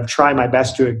there that I'm trying my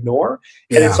best to ignore.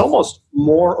 And it's almost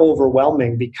more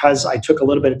overwhelming because I took a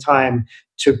little bit of time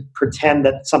to pretend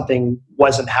that something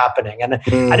wasn't happening. And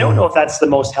I don't know if that's the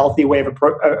most healthy way of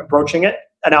approaching it.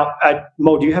 And now,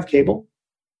 Mo, do you have cable?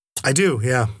 I do,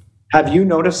 yeah. Have you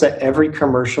noticed that every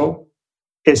commercial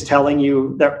is telling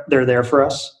you that they're there for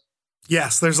us?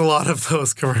 Yes, there's a lot of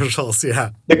those commercials, yeah.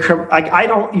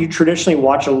 You traditionally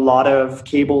watch a lot of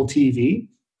cable TV,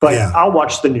 but I'll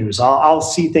watch the news. I'll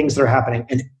see things that are happening.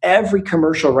 And every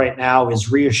commercial right now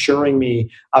is reassuring me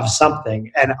of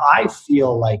something. And I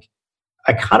feel like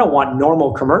I kind of want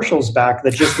normal commercials back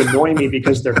that just annoy me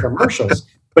because they're commercials.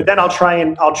 But then I'll try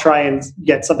and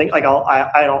get something like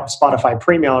I don't Spotify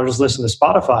Premium. I'll just listen to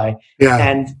Spotify. Yeah.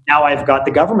 And now I've got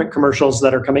the government commercials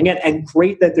that are coming in, and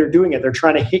great that they're doing it. They're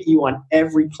trying to hit you on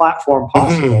every platform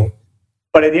possible. Mm-hmm.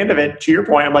 But at the end of it, to your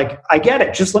point, I'm like, I get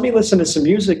it. Just let me listen to some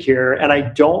music here, and I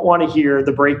don't want to hear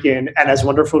the break-in. And as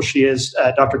wonderful she is,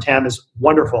 Dr. Tam is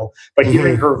wonderful. But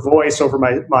hearing her voice over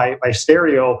my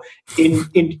stereo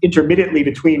intermittently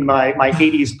between my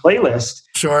 80s playlist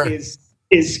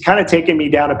is kind of taking me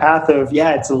down a path of,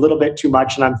 it's a little bit too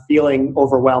much and I'm feeling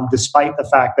overwhelmed despite the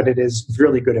fact that it is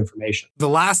really good information. The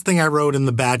last thing I wrote in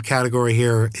the bad category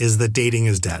here is that dating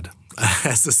is dead.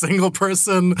 As a single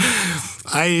person,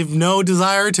 I have no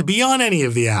desire to be on any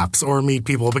of the apps or meet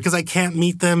people because I can't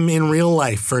meet them in real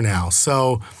life for now.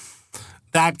 So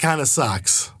that kind of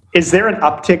sucks. Is there an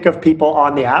uptick of people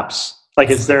on the apps? Like,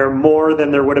 is there more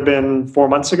than there would have been 4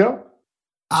 months ago?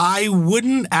 I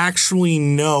wouldn't actually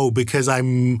know because I have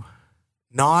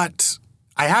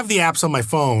the apps on my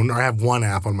phone, or I have one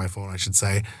app on my phone, I should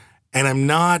say, and I'm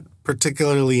not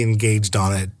particularly engaged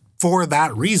on it for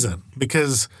that reason,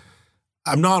 because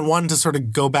I'm not one to sort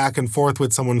of go back and forth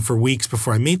with someone for weeks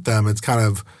before I meet them. It's kind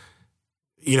of,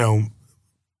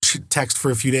 text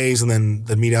for a few days and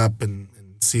then meet up and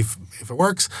see if it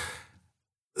works.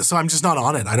 So I'm just not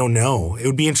on it. I don't know. It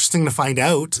would be interesting to find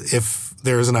out if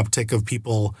there is an uptick of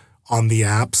people on the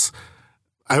apps.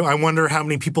 I wonder how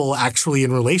many people actually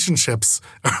in relationships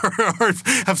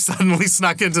have suddenly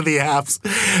snuck into the apps.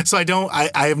 So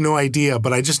I have no idea,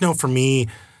 but I just know for me,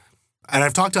 and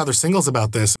I've talked to other singles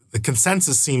about this, the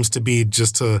consensus seems to be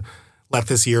just to let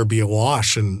this year be a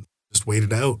wash and just wait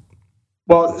it out.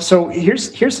 Well, so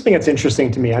here's something that's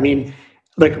interesting to me. I mean,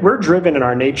 like, we're driven in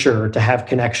our nature to have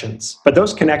connections, but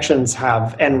those connections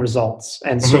have end results.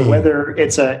 And so whether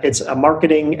it's a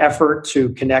marketing effort to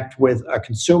connect with a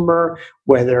consumer,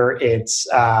 whether it's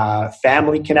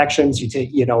family connections,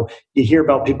 you hear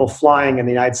about people flying in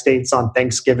the United States on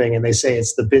Thanksgiving and they say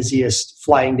it's the busiest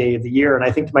flying day of the year. And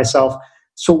I think to myself,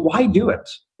 so why do it?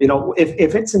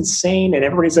 If it's insane and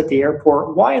everybody's at the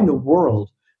airport, why in the world?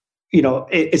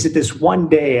 Is it this one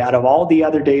day out of all the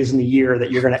other days in the year that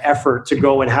you're going to effort to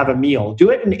go and have a meal? Do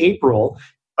it in April,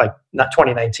 like not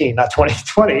 2019, not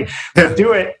 2020, but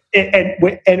do it.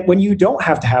 And when you don't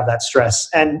have to have that stress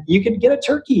and you can get a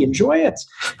turkey, enjoy it.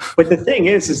 But the thing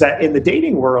is that in the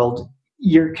dating world,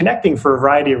 you're connecting for a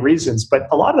variety of reasons, but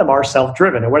a lot of them are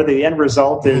self-driven. And whether the end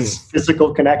result is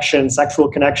physical connection, sexual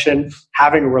connection,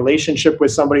 having a relationship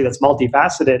with somebody that's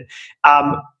multifaceted,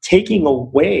 taking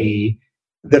away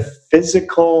the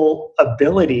physical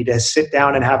ability to sit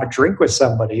down and have a drink with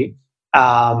somebody,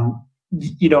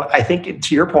 I think,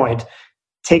 to your point,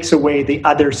 takes away the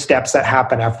other steps that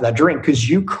happen after that drink. Because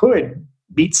you could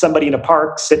meet somebody in a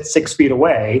park, sit 6 feet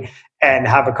away, and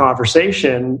have a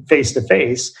conversation face to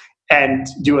face and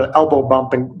do an elbow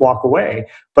bump and walk away.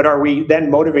 But are we then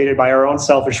motivated by our own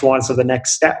selfish wants of the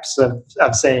next steps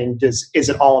of saying, is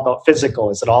it all about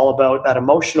physical? Is it all about that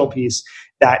emotional piece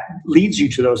that leads you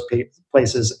to those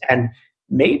places? And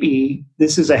maybe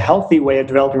this is a healthy way of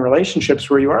developing relationships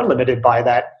where you are limited by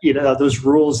that, those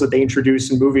rules that they introduce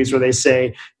in movies where they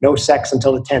say no sex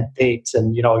until the 10th date.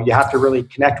 And, you have to really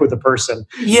connect with the person.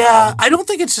 Yeah, I don't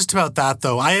think it's just about that,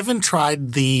 though. I haven't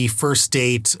tried the first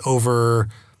date over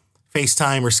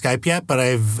FaceTime or Skype yet, but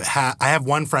I have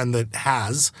one friend that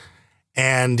has,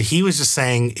 and he was just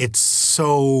saying it's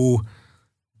so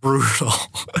brutal.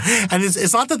 And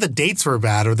it's not that the dates were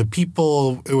bad or the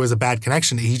people, it was a bad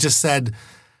connection. He just said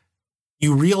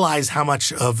you realize how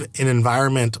much of an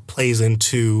environment plays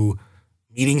into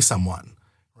meeting someone,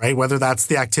 right? Whether that's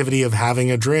the activity of having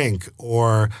a drink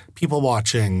or people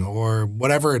watching or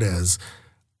whatever it is.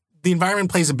 The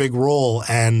environment plays a big role,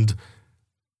 and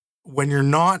when you're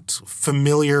not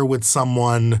familiar with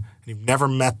someone, and you've never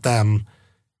met them,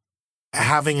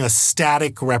 having a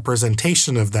static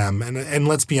representation of them, and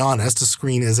let's be honest, a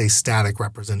screen is a static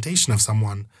representation of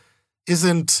someone,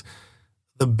 isn't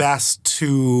the best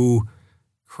to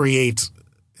create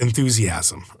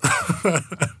enthusiasm.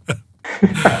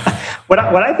 What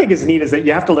I think is neat is that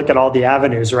you have to look at all the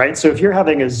avenues, right? So if you're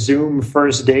having a Zoom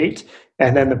first date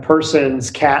and then the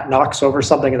person's cat knocks over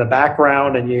something in the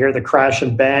background and you hear the crash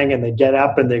and bang and they get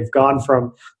up and they've gone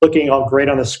from looking all great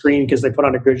on the screen because they put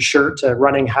on a good shirt to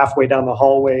running halfway down the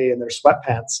hallway in their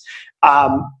sweatpants.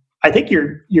 I think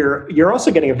you're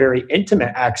also getting a very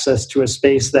intimate access to a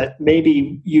space that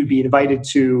maybe you'd be invited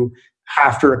to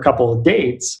after a couple of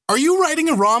dates. Are you writing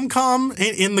a rom-com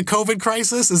in the COVID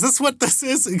crisis? Is this what this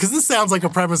is? Because this sounds like a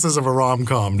premises of a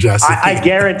rom-com, Jesse. I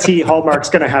guarantee Hallmark's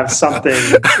going to have something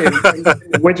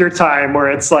in wintertime where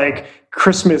it's like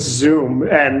Christmas Zoom,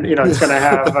 and it's going to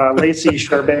have Lacey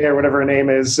Charbet or whatever her name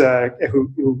is,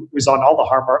 who was on all the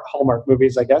Hallmark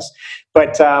movies, I guess.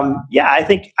 But I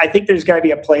think there's got to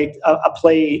be a play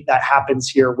that happens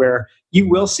here where you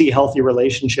will see healthy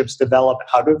relationships develop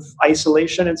out of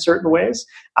isolation in certain ways,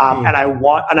 and I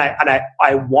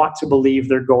want to believe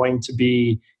they're going to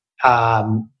be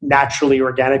naturally,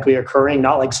 organically occurring,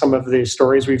 not like some of the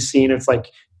stories we've seen. It's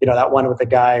like, that one with the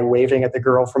guy waving at the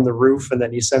girl from the roof and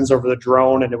then he sends over the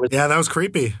drone, and that was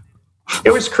creepy.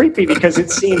 It was creepy because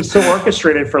it seemed so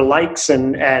orchestrated for likes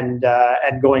and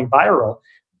going viral.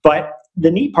 But the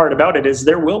neat part about it is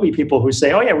there will be people who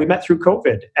say, oh yeah, we met through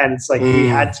COVID. And it's like,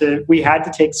 we had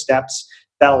to take steps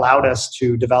that allowed us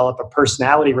to develop a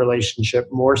personality relationship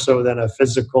more so than a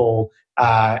physical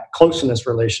closeness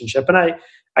relationship. And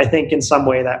I think in some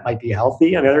way that might be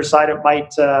healthy. On the other side, it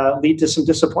might lead to some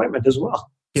disappointment as well.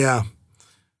 Yeah.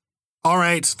 All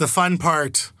right. The fun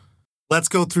part. Let's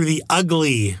go through the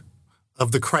ugly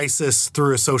of the crisis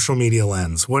through a social media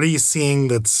lens. What are you seeing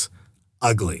that's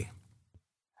ugly?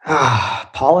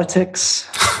 Politics.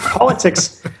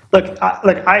 Politics.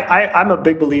 I'm a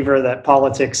big believer that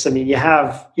politics. I mean, you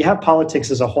have politics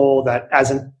as a whole that,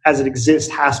 as it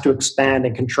exists, has to expand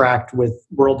and contract with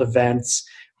world events,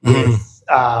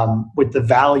 with the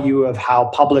value of how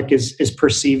public is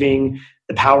perceiving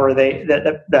the power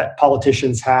that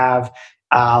politicians have.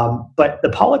 But the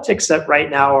politics that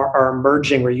right now are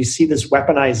emerging, where you see this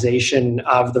weaponization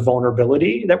of the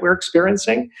vulnerability that we're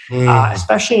experiencing,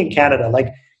 especially in Canada, like.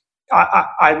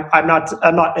 I'm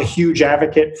not a huge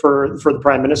advocate for the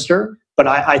Prime Minister, but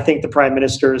I think the Prime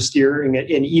Minister is steering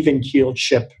an even-keeled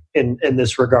ship in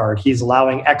this regard. He's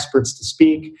allowing experts to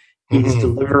speak. He's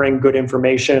delivering good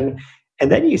information.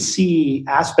 And then you see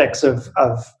aspects of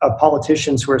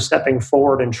politicians who are stepping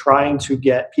forward and trying to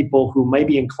get people who may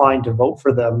be inclined to vote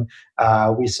for them.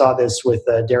 We saw this with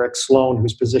Derek Sloan,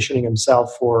 who's positioning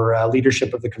himself for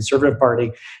leadership of the Conservative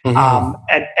Party,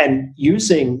 and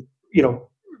using,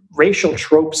 racial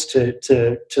tropes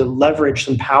to leverage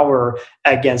some power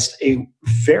against a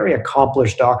very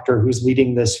accomplished doctor who's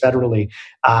leading this federally.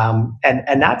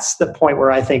 And that's the point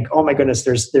where I think, oh my goodness,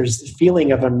 there's the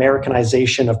feeling of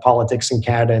Americanization of politics in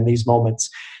Canada in these moments.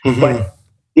 But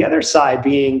the other side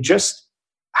being just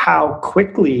how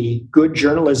quickly good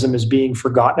journalism is being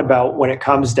forgotten about when it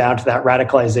comes down to that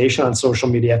radicalization on social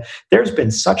media. There's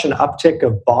been such an uptick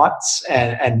of bots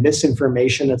and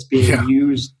misinformation that's being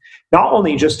used, not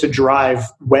only just to drive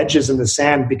wedges in the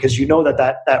sand, because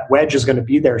that wedge is going to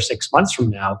be there 6 months from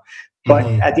now, but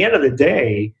at the end of the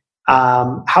day,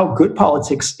 how good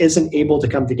politics isn't able to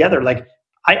come together. Like,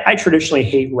 I traditionally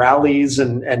hate rallies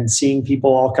and seeing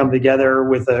people all come together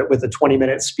with a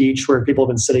 20-minute speech where people have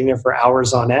been sitting there for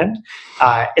hours on end.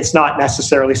 It's not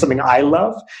necessarily something I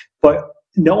love, but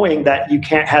knowing that you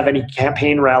can't have any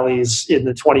campaign rallies in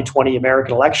the 2020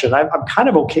 American election, I'm kind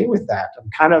of okay with that. I'm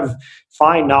kind of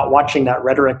fine not watching that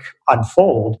rhetoric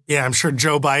unfold. Yeah, I'm sure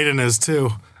Joe Biden is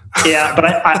too. Yeah, but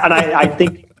I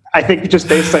think just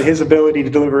based on his ability to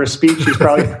deliver a speech, he's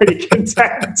probably pretty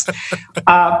content.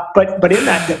 But in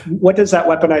that, what does that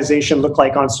weaponization look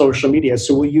like on social media?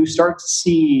 So will you start to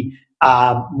see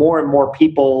more and more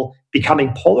people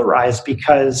becoming polarized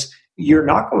because you're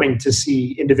not going to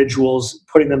see individuals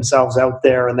putting themselves out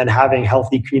there and then having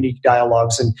healthy community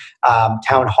dialogues and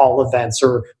town hall events,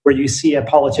 or where you see a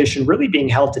politician really being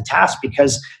held to task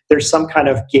because there's some kind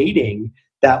of gating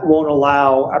that won't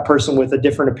allow a person with a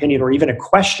different opinion or even a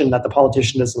question that the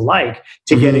politician doesn't like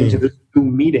to get into the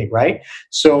Zoom meeting, right?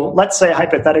 So let's say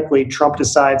hypothetically Trump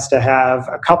decides to have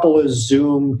a couple of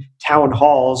Zoom town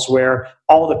halls where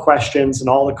all the questions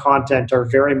and all the content are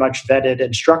very much vetted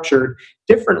and structured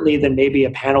differently than maybe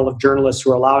a panel of journalists who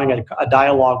are allowing a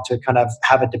dialogue to kind of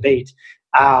have a debate.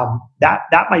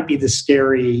 That might be the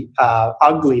scary,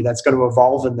 ugly that's going to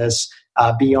evolve in this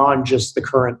beyond just the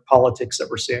current politics that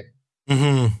we're seeing.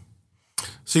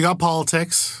 So you got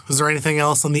politics. Is there anything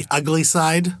else on the ugly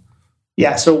side?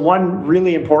 Yeah, so one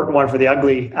really important one for the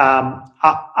ugly.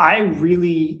 I've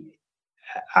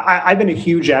been a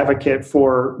huge advocate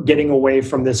for getting away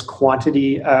from this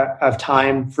quantity of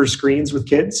time for screens with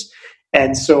kids.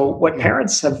 And so what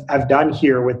parents have done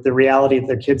here with the reality that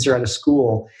their kids are out of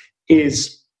school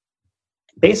is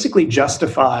basically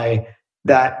justify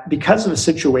that because of a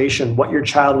situation, what your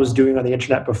child was doing on the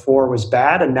internet before was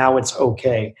bad, and now it's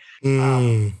okay.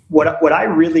 What I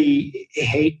really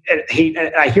hate, and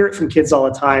I hear it from kids all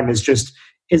the time, is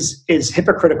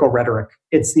hypocritical rhetoric.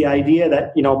 It's the idea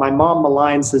that, my mom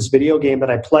maligns this video game that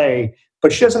I play,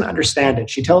 but she doesn't understand it.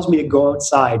 She tells me to go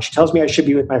outside. She tells me I should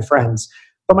be with my friends.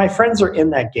 But my friends are in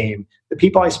that game. The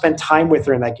people I spend time with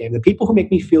are in that game. The people who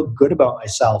make me feel good about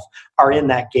myself are in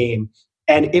that game.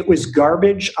 And it was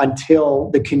garbage until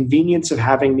the convenience of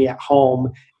having me at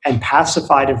home and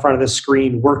pacified in front of the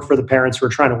screen worked for the parents who are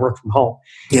trying to work from home.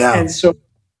 Yeah. And so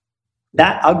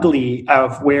that ugly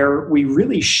of where we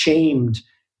really shamed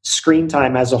screen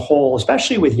time as a whole,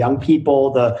 especially with young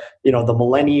people, the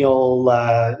millennial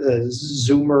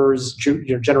Zoomers,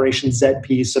 Generation Z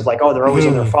piece of like, oh, they're always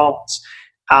on their phones.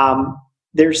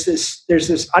 There's this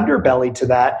underbelly to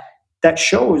that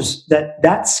shows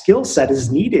that skill set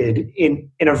is needed in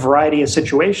a variety of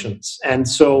situations. And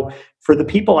so for the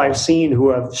people I've seen who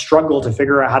have struggled to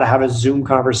figure out how to have a Zoom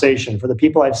conversation, for the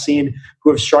people I've seen who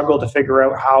have struggled to figure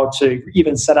out how to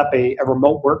even set up a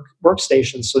remote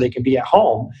workstation so they can be at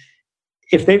home,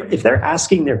 if they're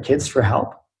asking their kids for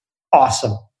help,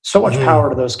 awesome. So much power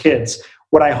to those kids.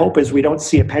 What I hope is we don't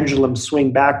see a pendulum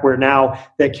swing back where now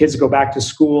that kids go back to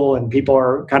school and people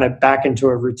are kind of back into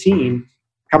a routine,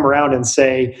 come around and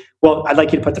say, well, I'd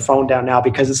like you to put the phone down now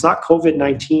because it's not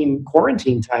COVID-19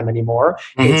 quarantine time anymore.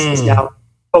 It's now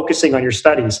focusing on your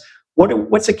studies.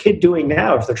 what's a kid doing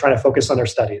now if they're trying to focus on their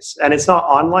studies? And it's not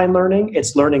online learning,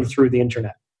 it's learning through the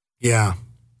internet. Yeah.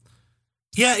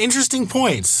 Yeah, interesting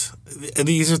points.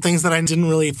 These are things that I didn't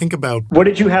really think about. What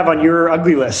did you have on your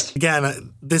ugly list?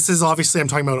 Again, this is obviously, I'm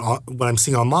talking about what I'm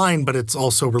seeing online, but it's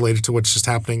also related to what's just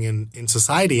happening in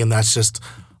society, and that's just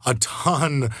a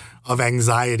ton of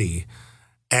anxiety.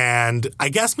 And I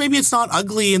guess maybe it's not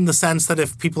ugly in the sense that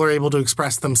if people are able to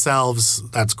express themselves,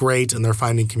 that's great, and they're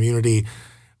finding community.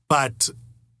 But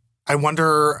I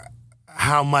wonder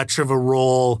how much of a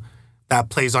role that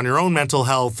plays on your own mental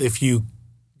health if you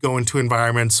go into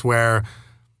environments where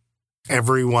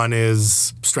everyone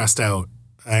is stressed out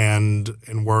and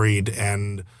worried.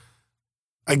 And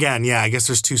again, yeah, I guess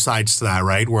there's two sides to that,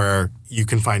 right? Where you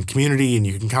can find community and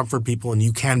you can comfort people and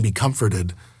you can be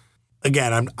comforted.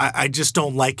 Again, I just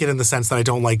don't like it in the sense that I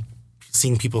don't like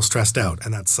seeing people stressed out,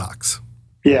 and that sucks.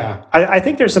 Yeah, I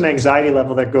think there's an anxiety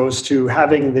level that goes to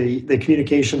having the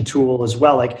communication tool as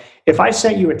well. Like if I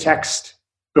sent you a text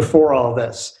before all of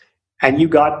this and you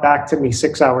got back to me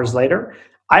 6 hours later,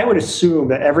 I would assume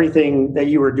that everything that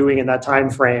you were doing in that time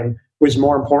frame was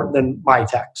more important than my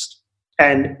text.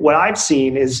 And what I've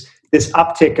seen is this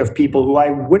uptick of people who I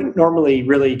wouldn't normally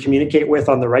really communicate with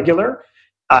on the regular,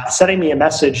 sending me a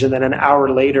message and then an hour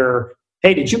later,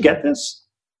 hey, did you get this?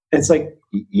 And it's like,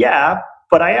 yeah,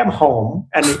 but I am home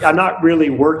and I'm not really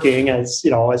working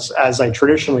as I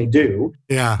traditionally do.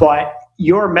 Yeah. But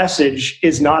your message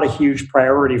is not a huge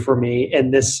priority for me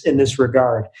in this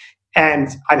regard. And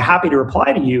I'm happy to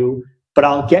reply to you, but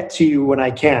I'll get to you when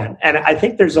I can. And I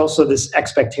think there's also this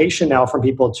expectation now from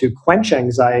people to quench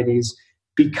anxieties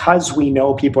because we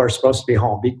know people are supposed to be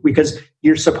home, because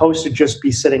you're supposed to just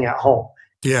be sitting at home.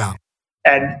 Yeah.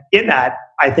 And in that,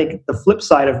 I think the flip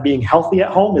side of being healthy at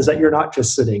home is that you're not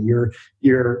just sitting.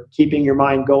 You're keeping your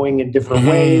mind going in different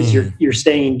ways. You're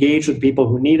staying engaged with people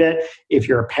who need it. If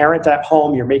you're a parent at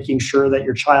home, you're making sure that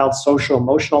your child's social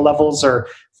emotional levels are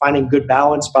finding good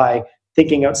balance by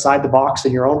thinking outside the box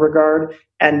in your own regard.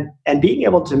 And being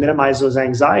able to minimize those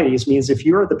anxieties means if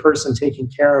you're the person taking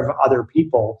care of other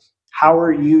people, how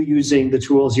are you using the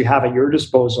tools you have at your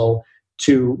disposal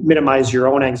to minimize your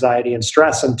own anxiety and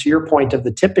stress? And to your point of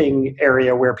the tipping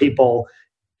area where people,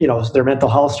 their mental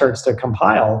health starts to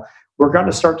compile, we're going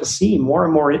to start to see more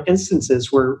and more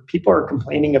instances where people are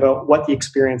complaining about what the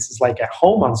experience is like at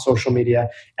home on social media.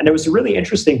 And it was a really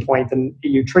interesting point, and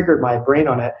you triggered my brain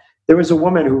on it. There was a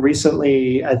woman who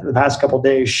recently, the past couple of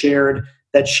days, shared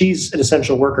that she's an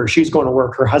essential worker. She's going to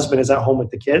work. Her husband is at home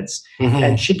with the kids.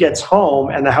 And she gets home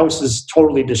and the house is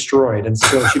totally destroyed. And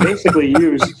so she basically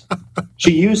used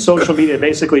social media to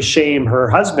basically shame her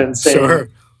husband, saying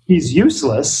he's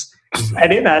useless.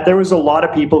 And in that, there was a lot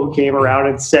of people who came around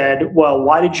and said, well,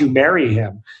 why did you marry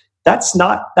him? That's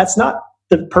not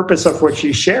the purpose of what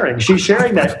she's sharing. She's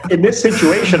sharing that in this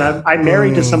situation, I'm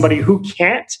married to somebody who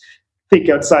can't think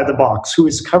outside the box, who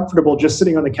is comfortable just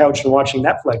sitting on the couch and watching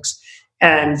Netflix.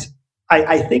 And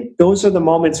I think those are the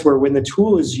moments where when the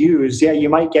tool is used, you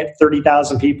might get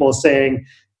 30,000 people saying,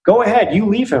 go ahead, you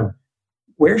leave him.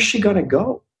 Where's she going to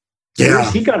go?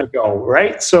 Where's he going to go,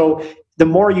 right? So the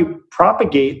more you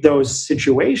propagate those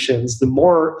situations, the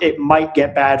more it might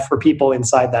get bad for people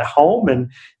inside that home. And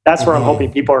that's where I'm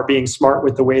hoping people are being smart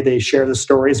with the way they share the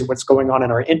stories of what's going on in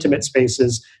our intimate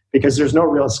spaces, because there's no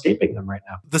real escaping them right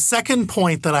now. The second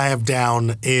point that I have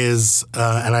down is,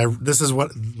 this is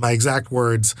what my exact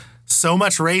words, so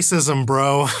much racism,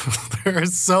 bro.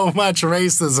 There's so much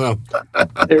racism.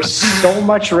 There's so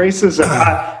much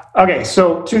racism. Okay,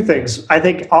 so two things. I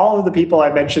think all of the people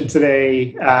I mentioned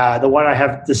today, the one I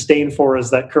have disdain for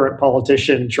is that current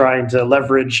politician trying to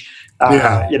leverage,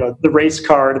 the race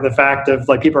card, and the fact of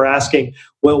like people are asking,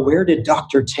 well, where did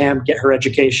Dr. Tam get her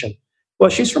education? Well,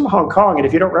 she's from Hong Kong, and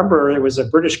if you don't remember, it was a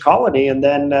British colony, and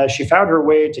then she found her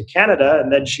way to Canada,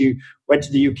 and then she went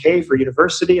to the UK for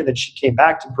university, and then she came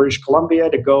back to British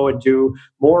Columbia to go and do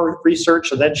more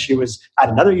research, and then she was at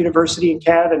another university in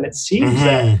Canada, and it seems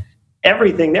that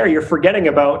everything there, you're forgetting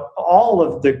about all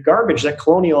of the garbage that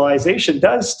colonialization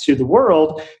does to the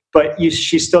world, but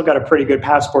she's still got a pretty good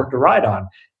passport to ride on.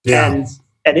 Yeah.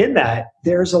 And in that,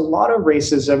 there's a lot of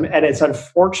racism, and it's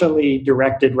unfortunately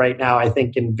directed right now, I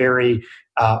think, in very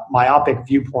myopic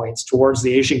viewpoints towards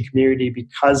the Asian community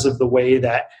because of the way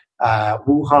that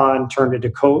Wuhan turned into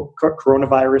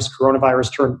coronavirus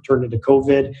turned into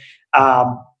COVID.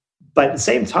 But at the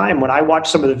same time, when I watch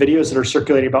some of the videos that are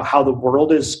circulating about how the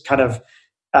world is kind of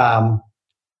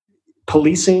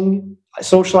policing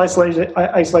social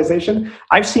isolation,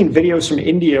 I've seen videos from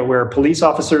India where police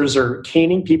officers are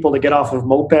caning people to get off of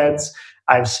mopeds.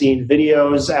 I've seen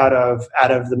videos out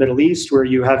of the Middle East where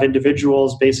you have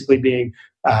individuals basically being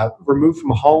removed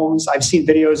from homes. I've seen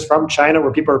videos from China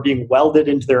where people are being welded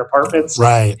into their apartments.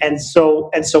 Right. And so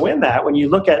in that, when you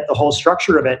look at the whole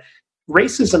structure of it,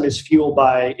 racism is fueled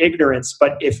by ignorance.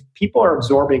 But if people are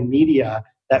absorbing media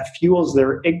that fuels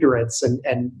their ignorance,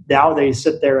 and now they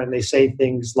sit there and they say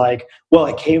things like, well,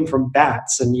 it came from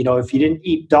bats, and if you didn't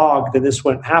eat dog, then this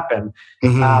wouldn't happen.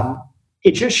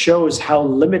 It just shows how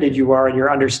limited you are in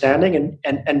your understanding.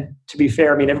 And to be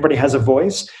fair, I mean, everybody has a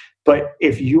voice, but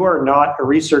if you are not a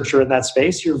researcher in that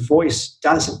space, your voice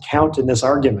doesn't count in this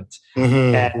argument.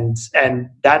 And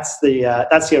that's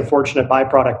the unfortunate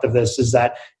byproduct of this, is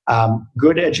that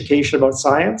good education about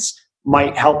science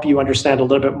might help you understand a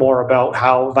little bit more about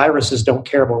how viruses don't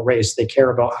care about race. They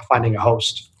care about finding a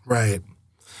host. Right.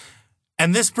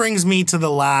 And this brings me to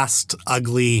the last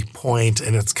ugly point,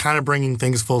 and it's kind of bringing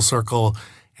things full circle,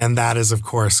 and that is, of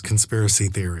course, conspiracy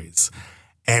theories.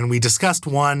 And we discussed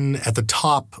one at the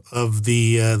top of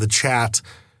the chat,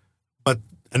 but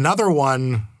another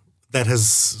one that has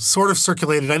sort of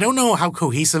circulated. I don't know how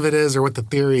cohesive it is or what the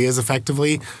theory is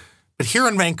effectively, but here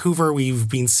in Vancouver, we've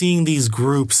been seeing these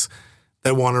groups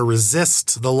that want to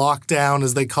resist the lockdown,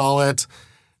 as they call it.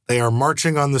 They are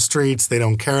marching on the streets. They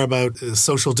don't care about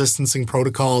social distancing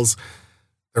protocols.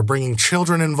 They're bringing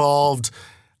children involved.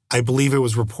 I believe it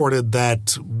was reported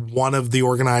that one of the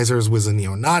organizers was a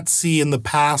neo-Nazi in the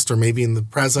past, or maybe in the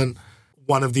present.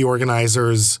 One of the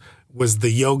organizers was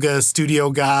the yoga studio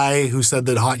guy who said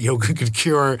that hot yoga could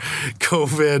cure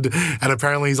COVID. And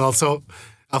apparently he's also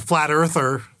a flat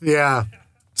earther. Yeah.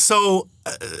 So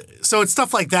it's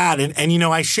stuff like that. And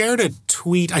I shared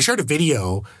a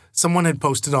video someone had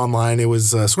posted online. It was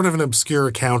sort of an obscure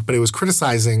account, but it was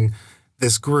criticizing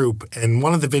this group. And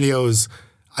one of the videos,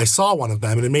 I saw one of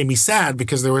them, and it made me sad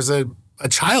because there was a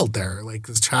child there. Like,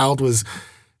 this child was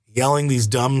yelling these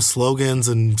dumb slogans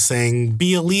and saying,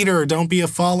 be a leader, don't be a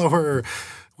follower,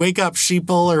 wake up,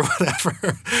 sheeple, or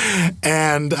whatever.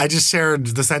 And I just shared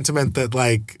the sentiment that,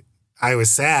 like, I was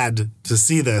sad to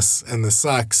see this, and this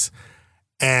sucks.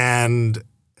 And,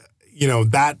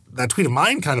 that tweet of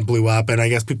mine kind of blew up, and I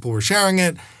guess people were sharing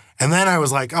it. And then I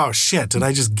was like, oh, shit, did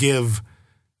I just give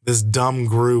this dumb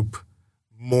group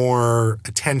more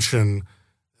attention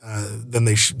than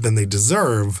they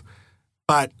deserve?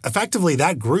 But effectively,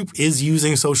 that group is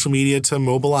using social media to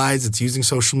mobilize. It's using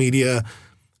social media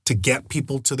to get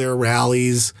people to their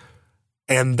rallies.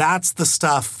 And that's the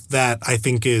stuff that I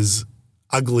think is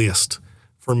ugliest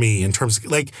for me, in terms of,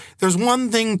 like, there's one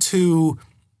thing to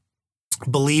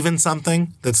believe in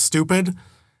something that's stupid,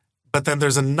 but then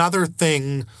there's another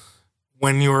thing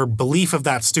when your belief of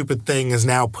that stupid thing is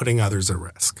now putting others at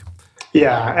risk.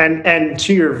 Yeah, and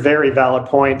to your very valid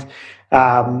point,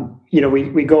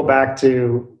 we go back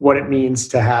to what it means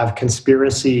to have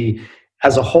conspiracy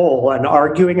as a whole, and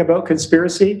arguing about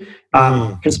conspiracy.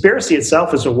 Conspiracy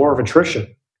itself is a war of attrition.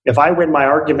 If I win my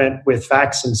argument with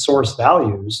facts and source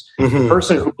values, the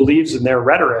person who believes in their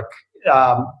rhetoric,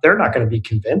 they're not going to be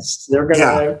convinced. They're going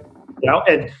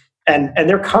to, and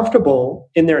they're comfortable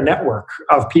in their network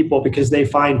of people because they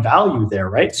find value there,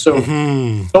 right? So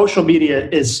social media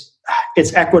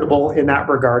it's equitable in that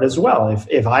regard as well.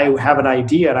 If I have an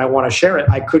idea and I want to share it,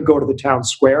 I could go to the town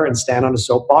square and stand on a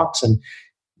soapbox and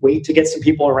wait to get some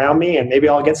people around me, and maybe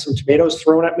I'll get some tomatoes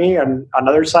thrown at me, and on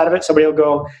the other side of it, somebody will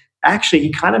go, actually,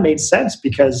 he kind of made sense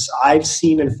because I've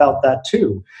seen and felt that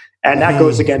too. And that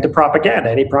goes again to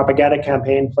propaganda. Any propaganda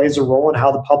campaign plays a role in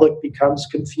how the public becomes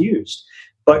confused.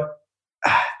 But,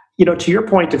 to your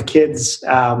point of kids,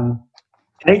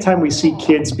 anytime we see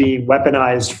kids being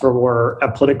weaponized for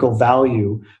a political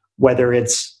value, whether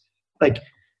it's like,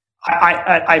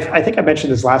 I think I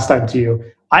mentioned this last time to you,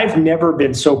 I've never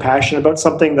been so passionate about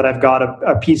something that I've got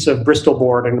a piece of Bristol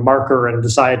board and a marker and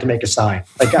decided to make a sign.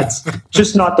 Like, that's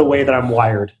just not the way that I'm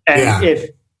wired. And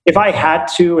if I had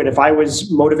to, and if I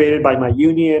was motivated by my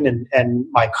union and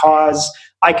my cause,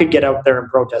 I could get out there and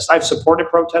protest. I've supported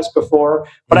protests before,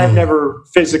 but I've never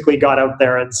physically got out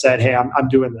there and said, hey, I'm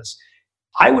doing this.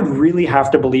 I would really have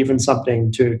to believe in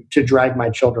something to drag my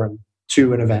children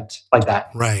to an event like that.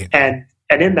 Right. And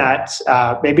in that,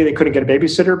 maybe they couldn't get a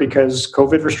babysitter because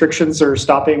COVID restrictions are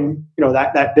stopping,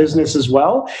 that business as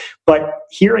well. But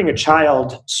hearing a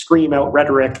child scream out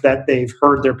rhetoric that they've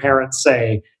heard their parents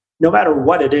say, no matter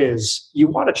what it is, you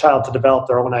want a child to develop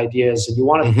their own ideas, and you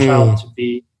want a child to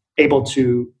be able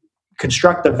to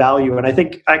construct the value. And I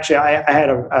think, actually, I had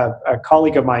a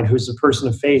colleague of mine who's a person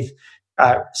of faith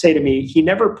say to me, he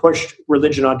never pushed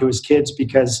religion onto his kids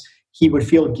because he would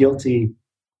feel guilty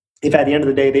if at the end of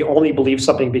the day they only believed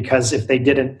something because if they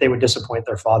didn't, they would disappoint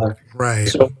their father. Right.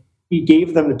 So he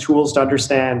gave them the tools to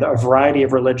understand a variety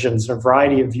of religions, a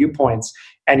variety of viewpoints.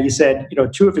 And he said,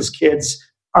 two of his kids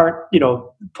aren't,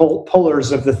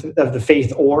 pullers of the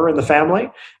faith or in the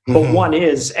family, but one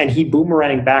is, and he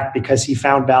boomeranged back because he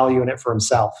found value in it for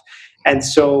himself. And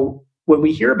so when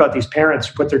we hear about these parents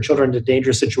who put their children into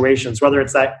dangerous situations, whether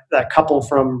it's that couple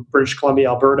from British Columbia,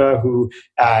 Alberta, who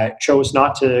chose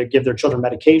not to give their children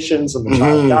medications and the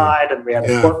child died, and we had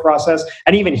a court process,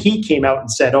 and even he came out and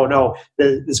said, oh no,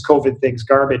 this COVID thing's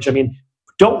garbage. I mean,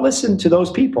 don't listen to those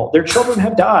people. Their children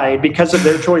have died because of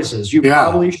their choices. You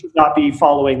probably should not be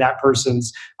following that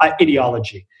person's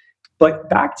ideology. But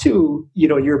back to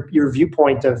your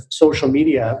viewpoint of social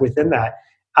media within that,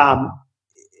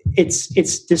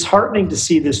 it's disheartening to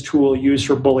see this tool used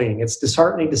for bullying. It's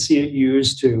disheartening to see it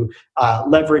used to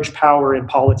leverage power in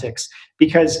politics,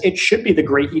 because it should be the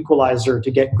great equalizer to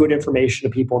get good information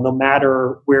to people, no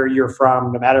matter where you're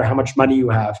from, no matter how much money you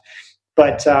have.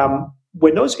 But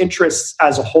when those interests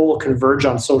as a whole converge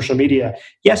on social media,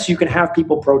 yes, you can have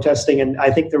people protesting. And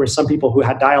I think there were some people who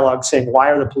had dialogue saying, why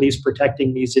are the police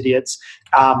protecting these idiots?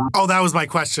 That was my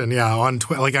question. Yeah. On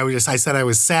Twitter, I said I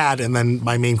was sad. And then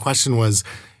my main question was,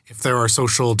 if there are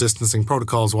social distancing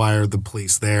protocols, why are the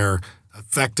police there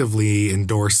effectively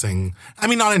endorsing,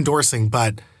 not endorsing,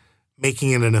 but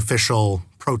making it an official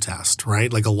protest,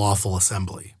 right? Like a lawful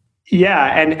assembly.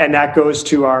 Yeah, and that goes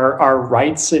to our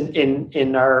rights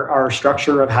in our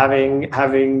structure of having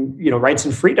rights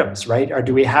and freedoms, right? Or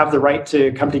do we have the right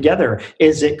to come together?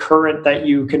 Is it current that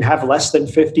you can have less than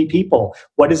 50 people?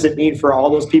 What does it mean for all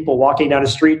those people walking down a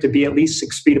street to be at least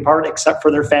 6 feet apart, except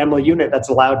for their family unit that's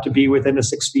allowed to be within a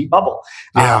 6 feet bubble?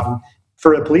 Yeah.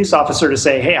 For a police officer to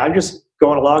say, hey, I'm just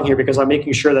going along here because I'm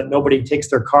making sure that nobody takes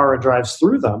their car and drives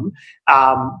through them.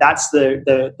 That's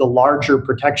the larger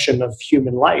protection of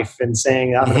human life, and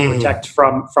saying I'm going to protect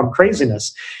from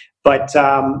craziness. But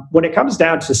when it comes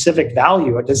down to civic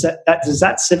value, does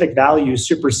that civic value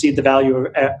supersede the value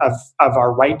of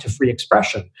our right to free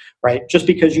expression? Right? Just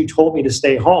because you told me to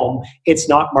stay home, it's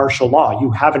not martial law. You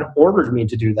haven't ordered me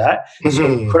to do that.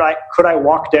 So could I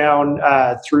walk down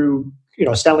through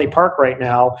Stanley Park right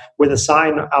now with a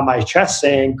sign on my chest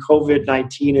saying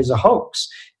COVID-19 is a hoax?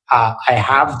 I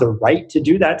have the right to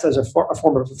do that as a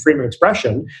form of freedom of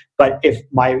expression. But if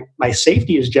my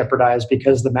safety is jeopardized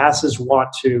because the masses want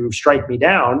to strike me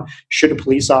down, should a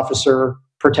police officer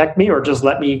protect me, or just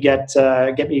let me get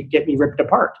me ripped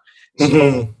apart?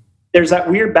 So there's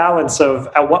that weird balance of,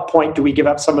 at what point do we give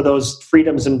up some of those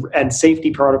freedoms and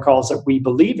safety protocols that we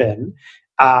believe in,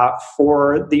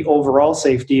 for the overall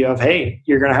safety of, hey,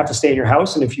 you're going to have to stay in your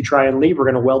house, and if you try and leave, we're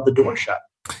going to weld the door shut.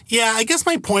 Yeah, I guess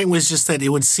my point was just that it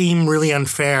would seem really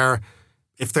unfair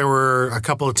if there were a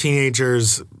couple of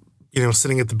teenagers,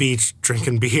 sitting at the beach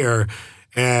drinking beer,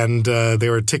 and they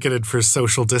were ticketed for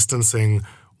social distancing,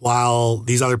 while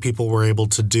these other people were able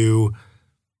to do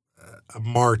a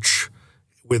march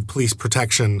with police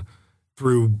protection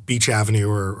through Beach Avenue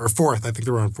or 4th. I think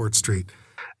they were on 4th Street.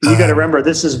 You got to remember,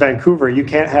 this is Vancouver. You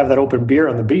can't have that open beer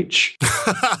on the beach.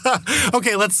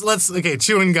 Okay, okay,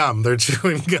 chewing gum. They're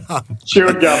chewing gum.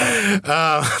 Chewing gum.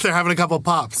 They're having a couple of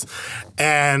pops.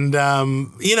 And, I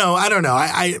don't know.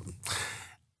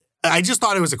 I just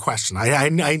thought it was a question. I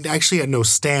actually had no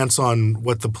stance on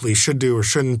what the police should do or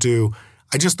shouldn't do.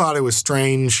 I just thought it was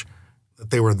strange that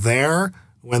they were there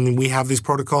when we have these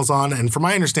protocols on. And from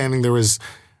my understanding, there was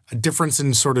a difference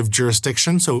in sort of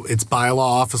jurisdiction. So it's bylaw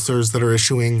officers that are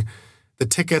issuing the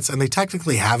tickets, and they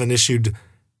technically haven't issued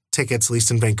tickets, at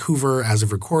least in Vancouver as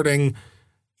of recording,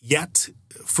 yet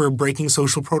for breaking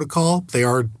social protocol. They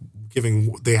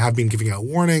have been giving out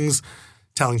warnings,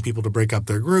 telling people to break up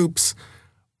their groups.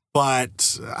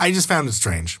 But I just found it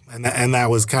strange. And that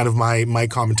was kind of my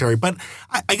commentary. But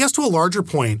I guess to a larger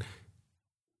point,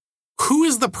 who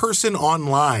is the person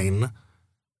online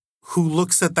who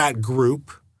looks at that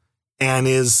group and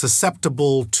is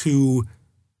susceptible to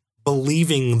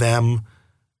believing them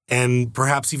and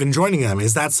perhaps even joining them?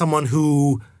 Is that someone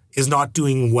who is not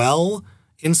doing well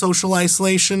in social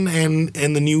isolation and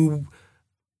the new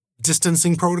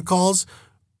distancing protocols?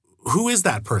 Who is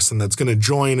that person that's going to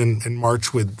join and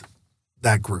march with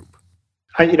that group?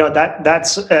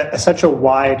 That's such a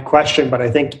wide question, but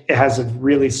I think it has a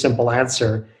really simple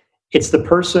answer. It's the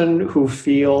person who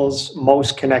feels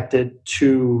most connected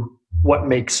to what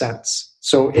makes sense.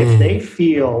 So if they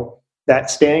feel that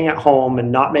staying at home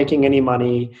and not making any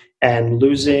money and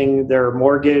losing their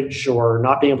mortgage or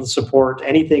not being able to support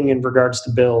anything in regards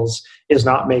to bills is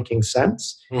not making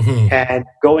sense, and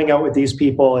going out with these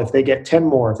people, if they get 10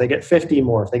 more, if they get 50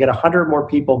 more, if they get 100 more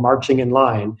people marching in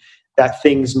line, that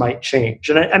things might change.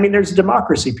 And I mean, there's a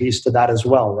democracy piece to that as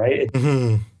well, right?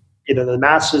 the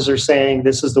masses are saying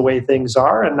this is the way things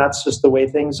are, and that's just the way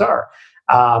things are.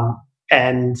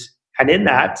 And in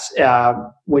that,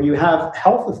 when you have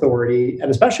health authority, and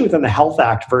especially within the Health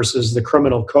Act versus the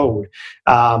criminal code,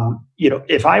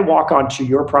 if I walk onto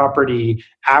your property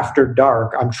after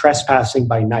dark, I'm trespassing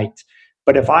by night.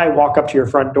 But if I walk up to your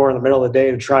front door in the middle of the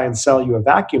day to try and sell you a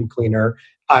vacuum cleaner,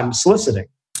 I'm soliciting.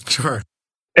 Sure.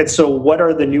 And so what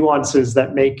are the nuances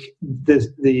that make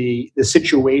the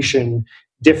situation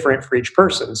different for each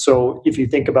person? So if you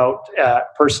think about a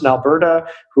person in Alberta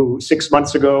who 6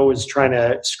 months ago was trying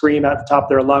to scream at the top of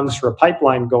their lungs for a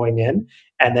pipeline going in,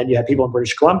 and then you have people in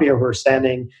British Columbia who are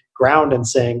standing ground and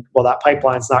saying, well, that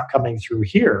pipeline's not coming through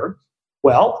here.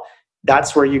 Well,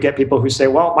 that's where you get people who say,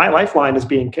 well, my lifeline is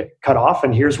being cut off,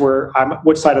 and here's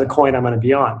which side of the coin I'm going to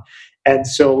be on. And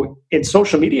so in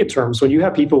social media terms, when you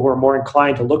have people who are more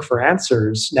inclined to look for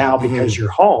answers now because you're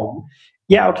home,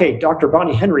 yeah, okay, Dr.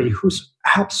 Bonnie Henry, who's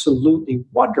absolutely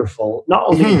wonderful, not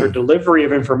only in her delivery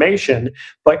of information,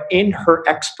 but in her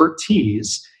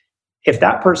expertise. If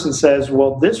that person says,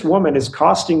 well, this woman is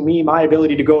costing me my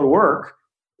ability to go to work,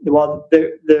 well,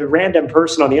 the random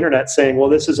person on the internet saying, well,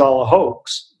 this is all a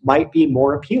hoax, might be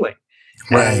more appealing.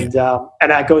 Right.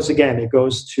 And that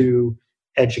goes to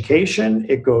education,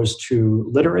 it goes to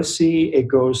literacy, it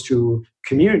goes to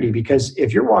community. Because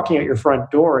if you're walking out your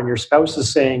front door and your spouse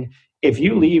is saying, if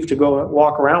you leave to go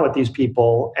walk around with these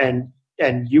people and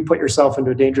you put yourself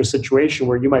into a dangerous situation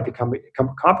where you might become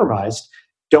compromised,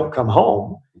 don't come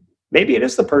home. Maybe it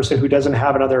is the person who doesn't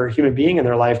have another human being in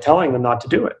their life telling them not to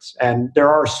do it. And there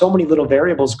are so many little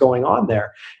variables going on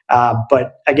there.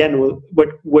 But again, what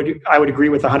I would agree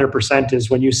with 100% is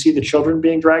when you see the children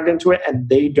being dragged into it and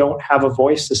they don't have a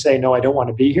voice to say, no, I don't want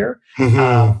to be here.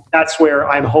 That's where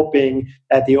I'm hoping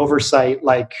that the oversight,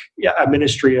 like a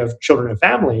Ministry of Children and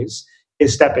Families,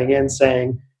 is stepping in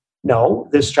saying, no,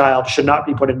 this child should not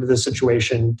be put into this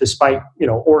situation despite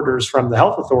orders from the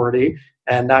health authority.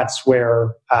 And that's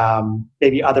where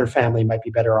maybe other family might be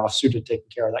better off suited taking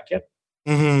care of that kid.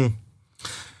 Mm-hmm.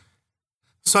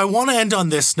 So I want to end on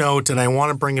this note, and I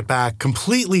want to bring it back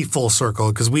completely full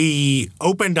circle, because we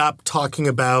opened up talking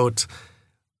about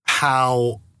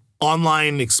how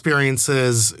online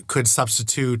experiences could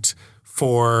substitute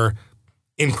for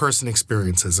in-person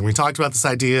experiences. And we talked about this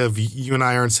idea of you and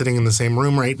I aren't sitting in the same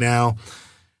room right now.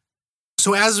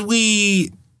 So as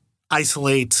we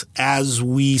isolate, as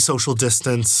we social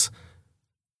distance,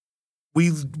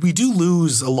 we do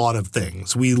lose a lot of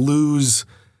things. We lose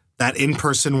that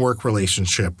in-person work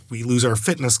relationship. We lose our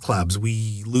fitness clubs.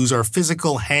 We lose our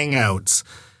physical hangouts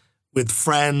with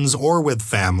friends or with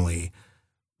family.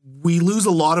 We lose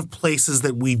a lot of places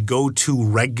that we go to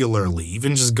regularly,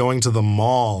 even just going to the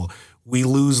mall. We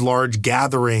lose large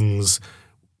gatherings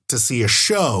to see a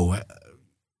show,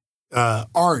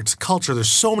 art, culture.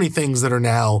 There's so many things that are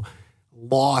now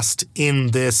lost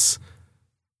in this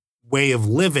way of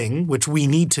living, which we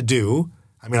need to do.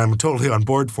 I mean, I'm totally on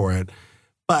board for it.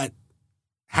 But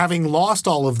having lost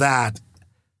all of that,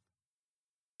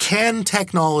 can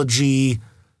technology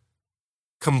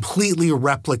completely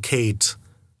replicate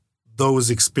those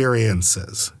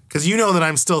experiences? Because you know that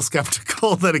I'm still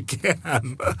skeptical that it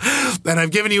can. And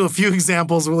I've given you a few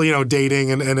examples,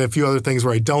 dating and a few other things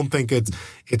where I don't think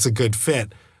it's a good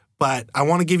fit. But I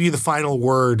want to give you the final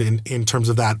word in terms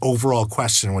of that overall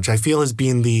question, which I feel has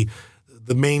been the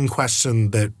main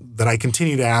question that I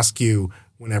continue to ask you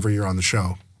whenever you're on the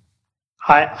show.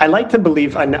 I like to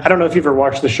believe, I don't know if you've ever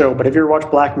watched the show, but have you ever watched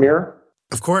Black Mirror?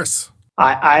 Of course.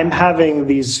 I'm having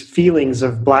these feelings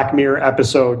of Black Mirror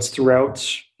episodes throughout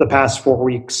the past 4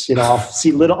 weeks. I'll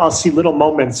see little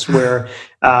moments where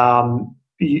to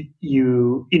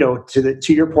your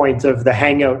point of the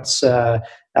hangouts,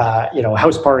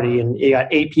 house party, and you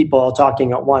got 8 people all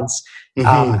talking at once.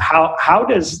 Mm-hmm. How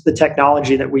does the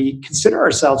technology that we consider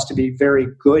ourselves to be very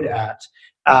good at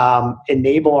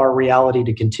enable our reality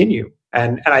to continue?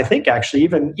 And I think actually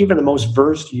even the most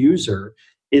versed user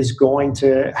is going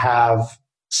to have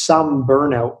some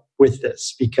burnout with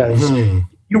this, because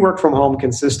you work from home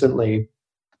consistently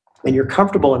and you're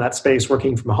comfortable in that space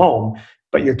working from home,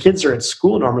 but your kids are at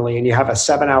school normally and you have a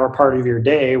 7-hour part of your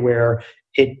day where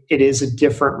it is a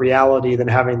different reality than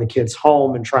having the kids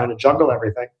home and trying to juggle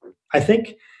everything. I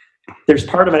think there's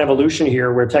part of an evolution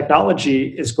here where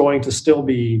technology is going to still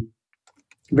be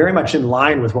very much in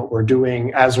line with what we're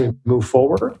doing as we move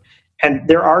forward. And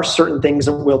there are certain things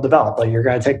that will develop. Like you're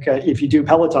going to take, if you do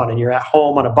Peloton and you're at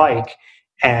home on a bike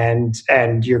and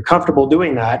you're comfortable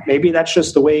doing that, maybe that's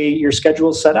just the way your schedule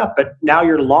is set up. But now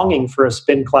you're longing for a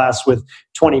spin class with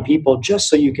 20 people just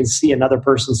so you can see another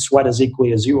person sweat as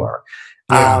equally as you are.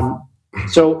 Yeah.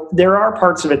 So there are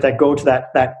parts of it that go to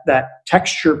that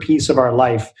texture piece of our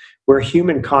life where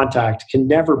human contact can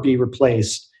never be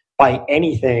replaced by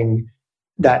anything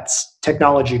that's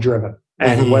technology driven.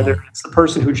 And whether it's the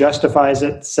person who justifies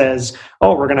it says,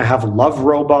 oh, we're going to have love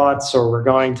robots, or we're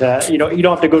going to, you don't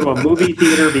have to go to a movie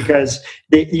theater because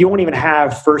you won't even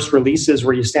have first releases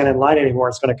where you stand in line anymore.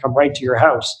 It's going to come right to your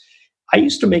house. I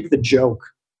used to make the joke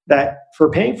that for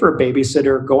paying for a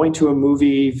babysitter, going to a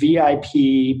movie,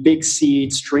 VIP, big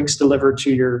seats, drinks delivered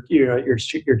to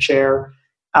your chair,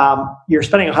 you're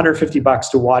spending $150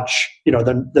 to watch,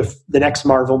 the next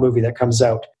Marvel movie that comes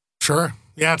out. Sure.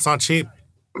 Yeah, it's not cheap.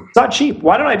 It's not cheap.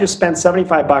 Why don't I just spend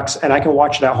 $75 and I can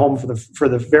watch it at home for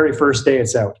the very first day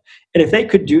it's out? And if they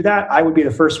could do that, I would be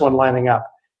the first one lining up.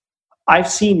 I've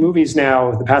seen movies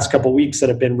now the past couple of weeks that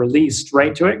have been released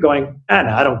right to it going, no,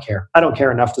 I don't care. I don't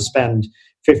care enough to spend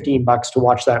 $15 to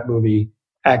watch that movie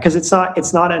because it's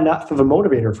not enough of a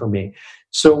motivator for me.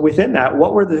 So within that,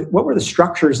 what were the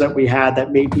structures that we had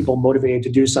that made people motivated to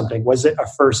do something? Was it a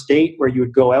first date where you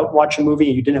would go out and watch a movie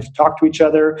and you didn't have to talk to each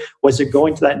other? Was it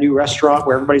going to that new restaurant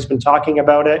where everybody's been talking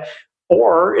about it?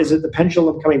 Or is it the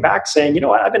pendulum coming back saying, you know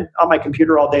what, I've been on my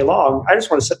computer all day long. I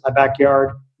just want to sit in my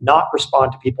backyard, not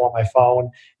respond to people on my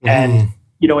phone, and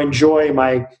enjoy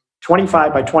my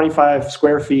 25 by 25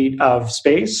 square feet of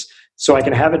space so I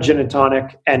can have a gin and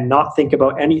tonic and not think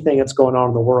about anything that's going on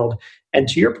in the world. And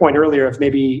to your point earlier of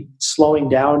maybe slowing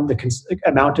down the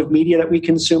amount of media that we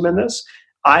consume in this,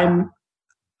 I'm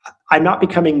not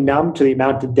becoming numb to the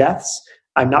amount of deaths.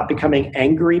 I'm not becoming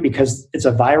angry because it's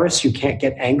a virus. You can't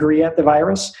get angry at the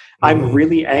virus. I'm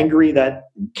really angry that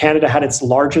Canada had its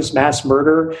largest mass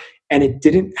murder and it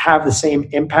didn't have the same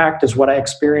impact as what I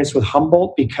experienced with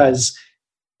Humboldt because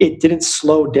it didn't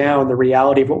slow down the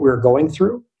reality of what we were going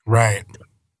through. Right.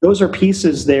 Those are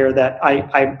pieces there that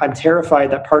I'm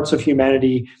terrified that parts of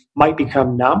humanity might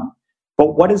become numb.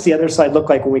 But what does the other side look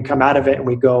like when we come out of it and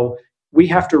we go, we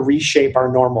have to reshape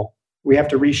our normal. We have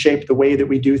to reshape the way that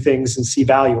we do things and see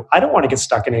value. I don't want to get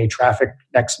stuck in any traffic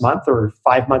next month or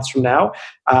 5 months from now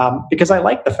because I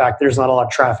like the fact there's not a lot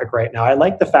of traffic right now. I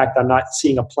like the fact I'm not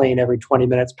seeing a plane every 20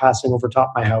 minutes passing over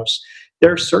top my house.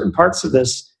 There are certain parts of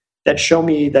this that show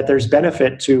me that there's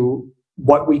benefit to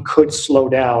what we could slow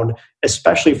down,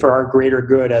 especially for our greater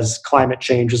good as climate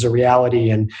change is a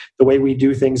reality and the way we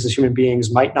do things as human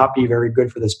beings might not be very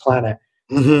good for this planet.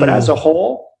 But as a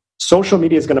whole, social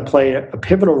media is going to play a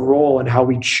pivotal role in how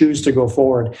we choose to go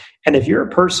forward. And if you're a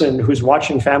person who's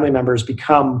watching family members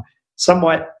become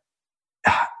somewhat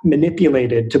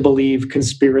manipulated to believe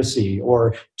conspiracy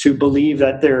or to believe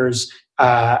that there's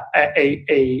a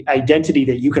identity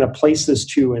that you can place this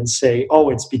to and say, oh,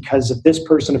 it's because of this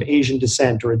person of Asian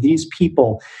descent or these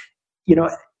people,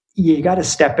 you got to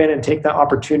step in and take the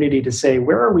opportunity to say,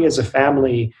 where are we as a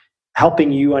family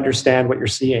helping you understand what you're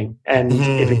seeing? And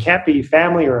if it can't be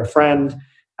family or a friend,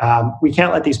 we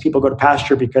can't let these people go to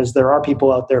pasture because there are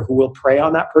people out there who will prey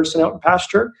on that person out in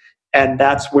pasture. And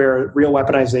that's where real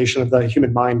weaponization of the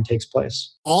human mind takes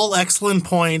place. All excellent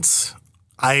points.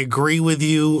 I agree with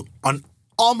you on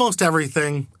almost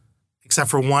everything except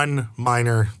for one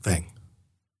minor thing.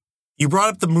 You brought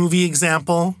up the movie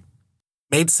example.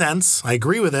 Made sense. I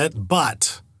agree with it,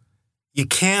 but you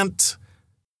can't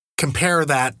compare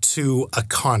that to a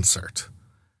concert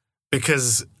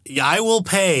because I will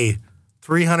pay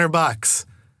 $300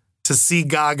 to see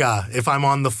Gaga if I'm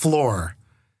on the floor,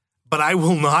 but I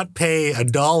will not pay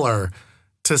 $1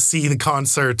 to see the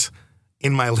concert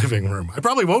in my living room. I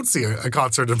probably won't see a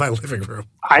concert in my living room.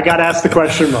 I got to ask the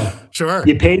question, Mo. Sure.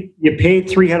 You paid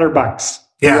 $300.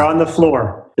 Yeah. You're on the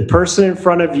floor. The person in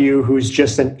front of you who's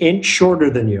just an inch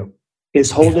shorter than you is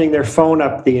holding their phone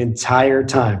up the entire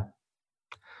time.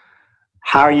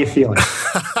 How are you feeling?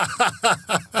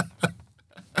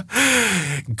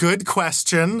 Good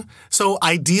question. So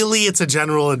ideally, it's a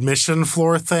general admission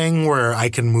floor thing where I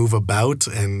can move about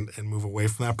and move away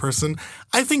from that person.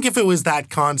 I think if it was that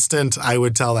constant, I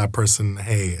would tell that person,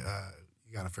 hey,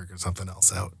 you got to figure something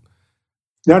else out.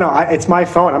 No, it's my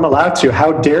phone. I'm allowed to.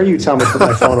 How dare you tell me to put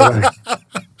my phone away?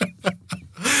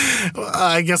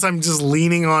 I guess I'm just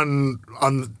leaning on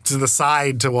to the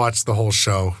side to watch the whole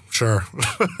show. Sure.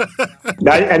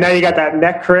 Now you got that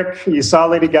neck crick. You saw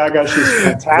Lady Gaga. She's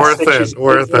fantastic.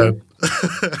 Worth it.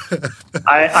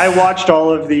 I watched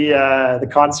all of the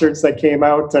concerts that came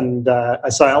out, and I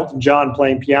saw Elton John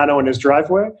playing piano in his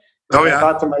driveway. Oh yeah.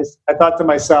 I thought to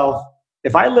myself,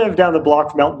 if I lived down the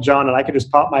block from Elton John and I could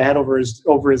just pop my head over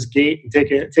his gate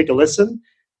and take a listen,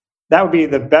 that would be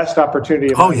the best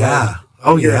opportunity of my life.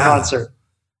 A concert.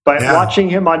 But watching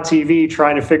him on TV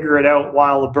trying to figure it out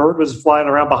while a bird was flying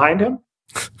around behind him,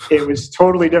 It was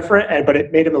totally different, but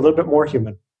it made him a little bit more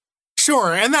human.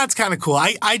 Sure, and that's kind of cool.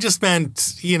 I just meant,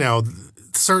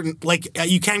 certain, like,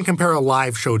 you can compare a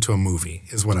live show to a movie,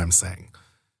 is what I'm saying.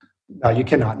 No, you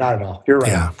cannot. Not at all. You're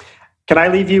right. Yeah. Can I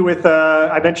leave you with,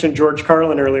 I mentioned George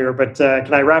Carlin earlier, but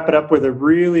can I wrap it up with a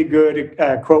really good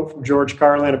quote from George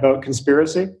Carlin about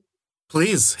conspiracy?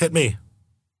 Please, hit me.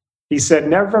 He said,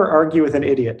 "Never argue with an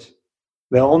idiot.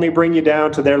 They'll only bring you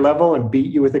down to their level and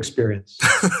beat you with experience."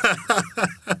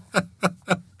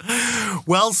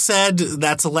 Well said.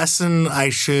 That's a lesson I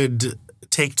should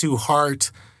take to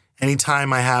heart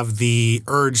anytime I have the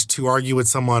urge to argue with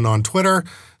someone on Twitter.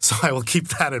 So I will keep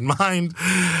that in mind.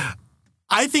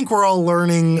 I think we're all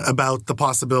learning about the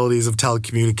possibilities of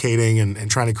telecommunicating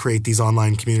and trying to create these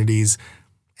online communities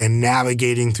and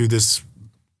navigating through this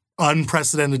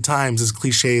unprecedented times, as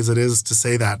cliche as it is to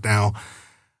say that now.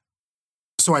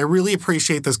 So I really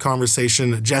appreciate this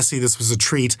conversation. Jesse, this was a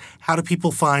treat. How do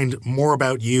people find more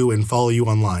about you and follow you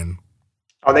online?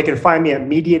 Oh, they can find me at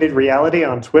Mediated Reality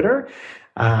on Twitter.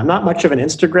 I'm not much of an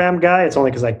Instagram guy. It's only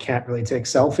because I can't really take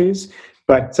selfies.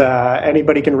 But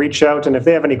anybody can reach out, and if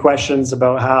they have any questions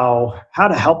about how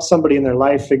to help somebody in their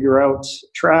life figure out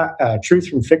truth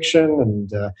from fiction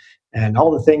and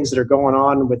all the things that are going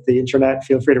on with the internet,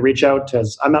 feel free to reach out,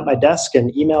 as I'm at my desk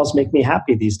and emails make me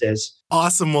happy these days.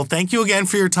 Awesome. Well, thank you again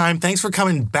for your time. Thanks for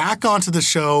coming back onto the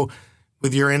show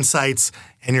with your insights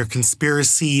and your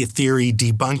conspiracy theory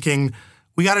debunking.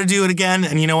 We got to do it again.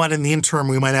 And you know what? In the interim,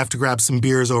 we might have to grab some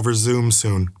beers over Zoom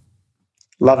soon.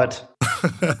 Love it.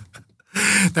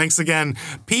 Thanks again.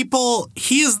 People,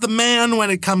 he is the man when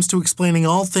it comes to explaining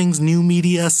all things new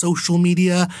media, social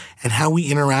media, and how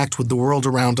we interact with the world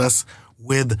around us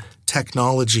with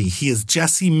technology. He is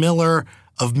Jesse Miller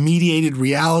of Mediated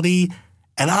Reality,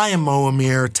 and I am Mo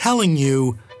Amir telling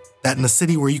you that in a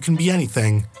city where you can be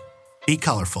anything, be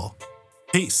colorful.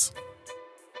 Peace.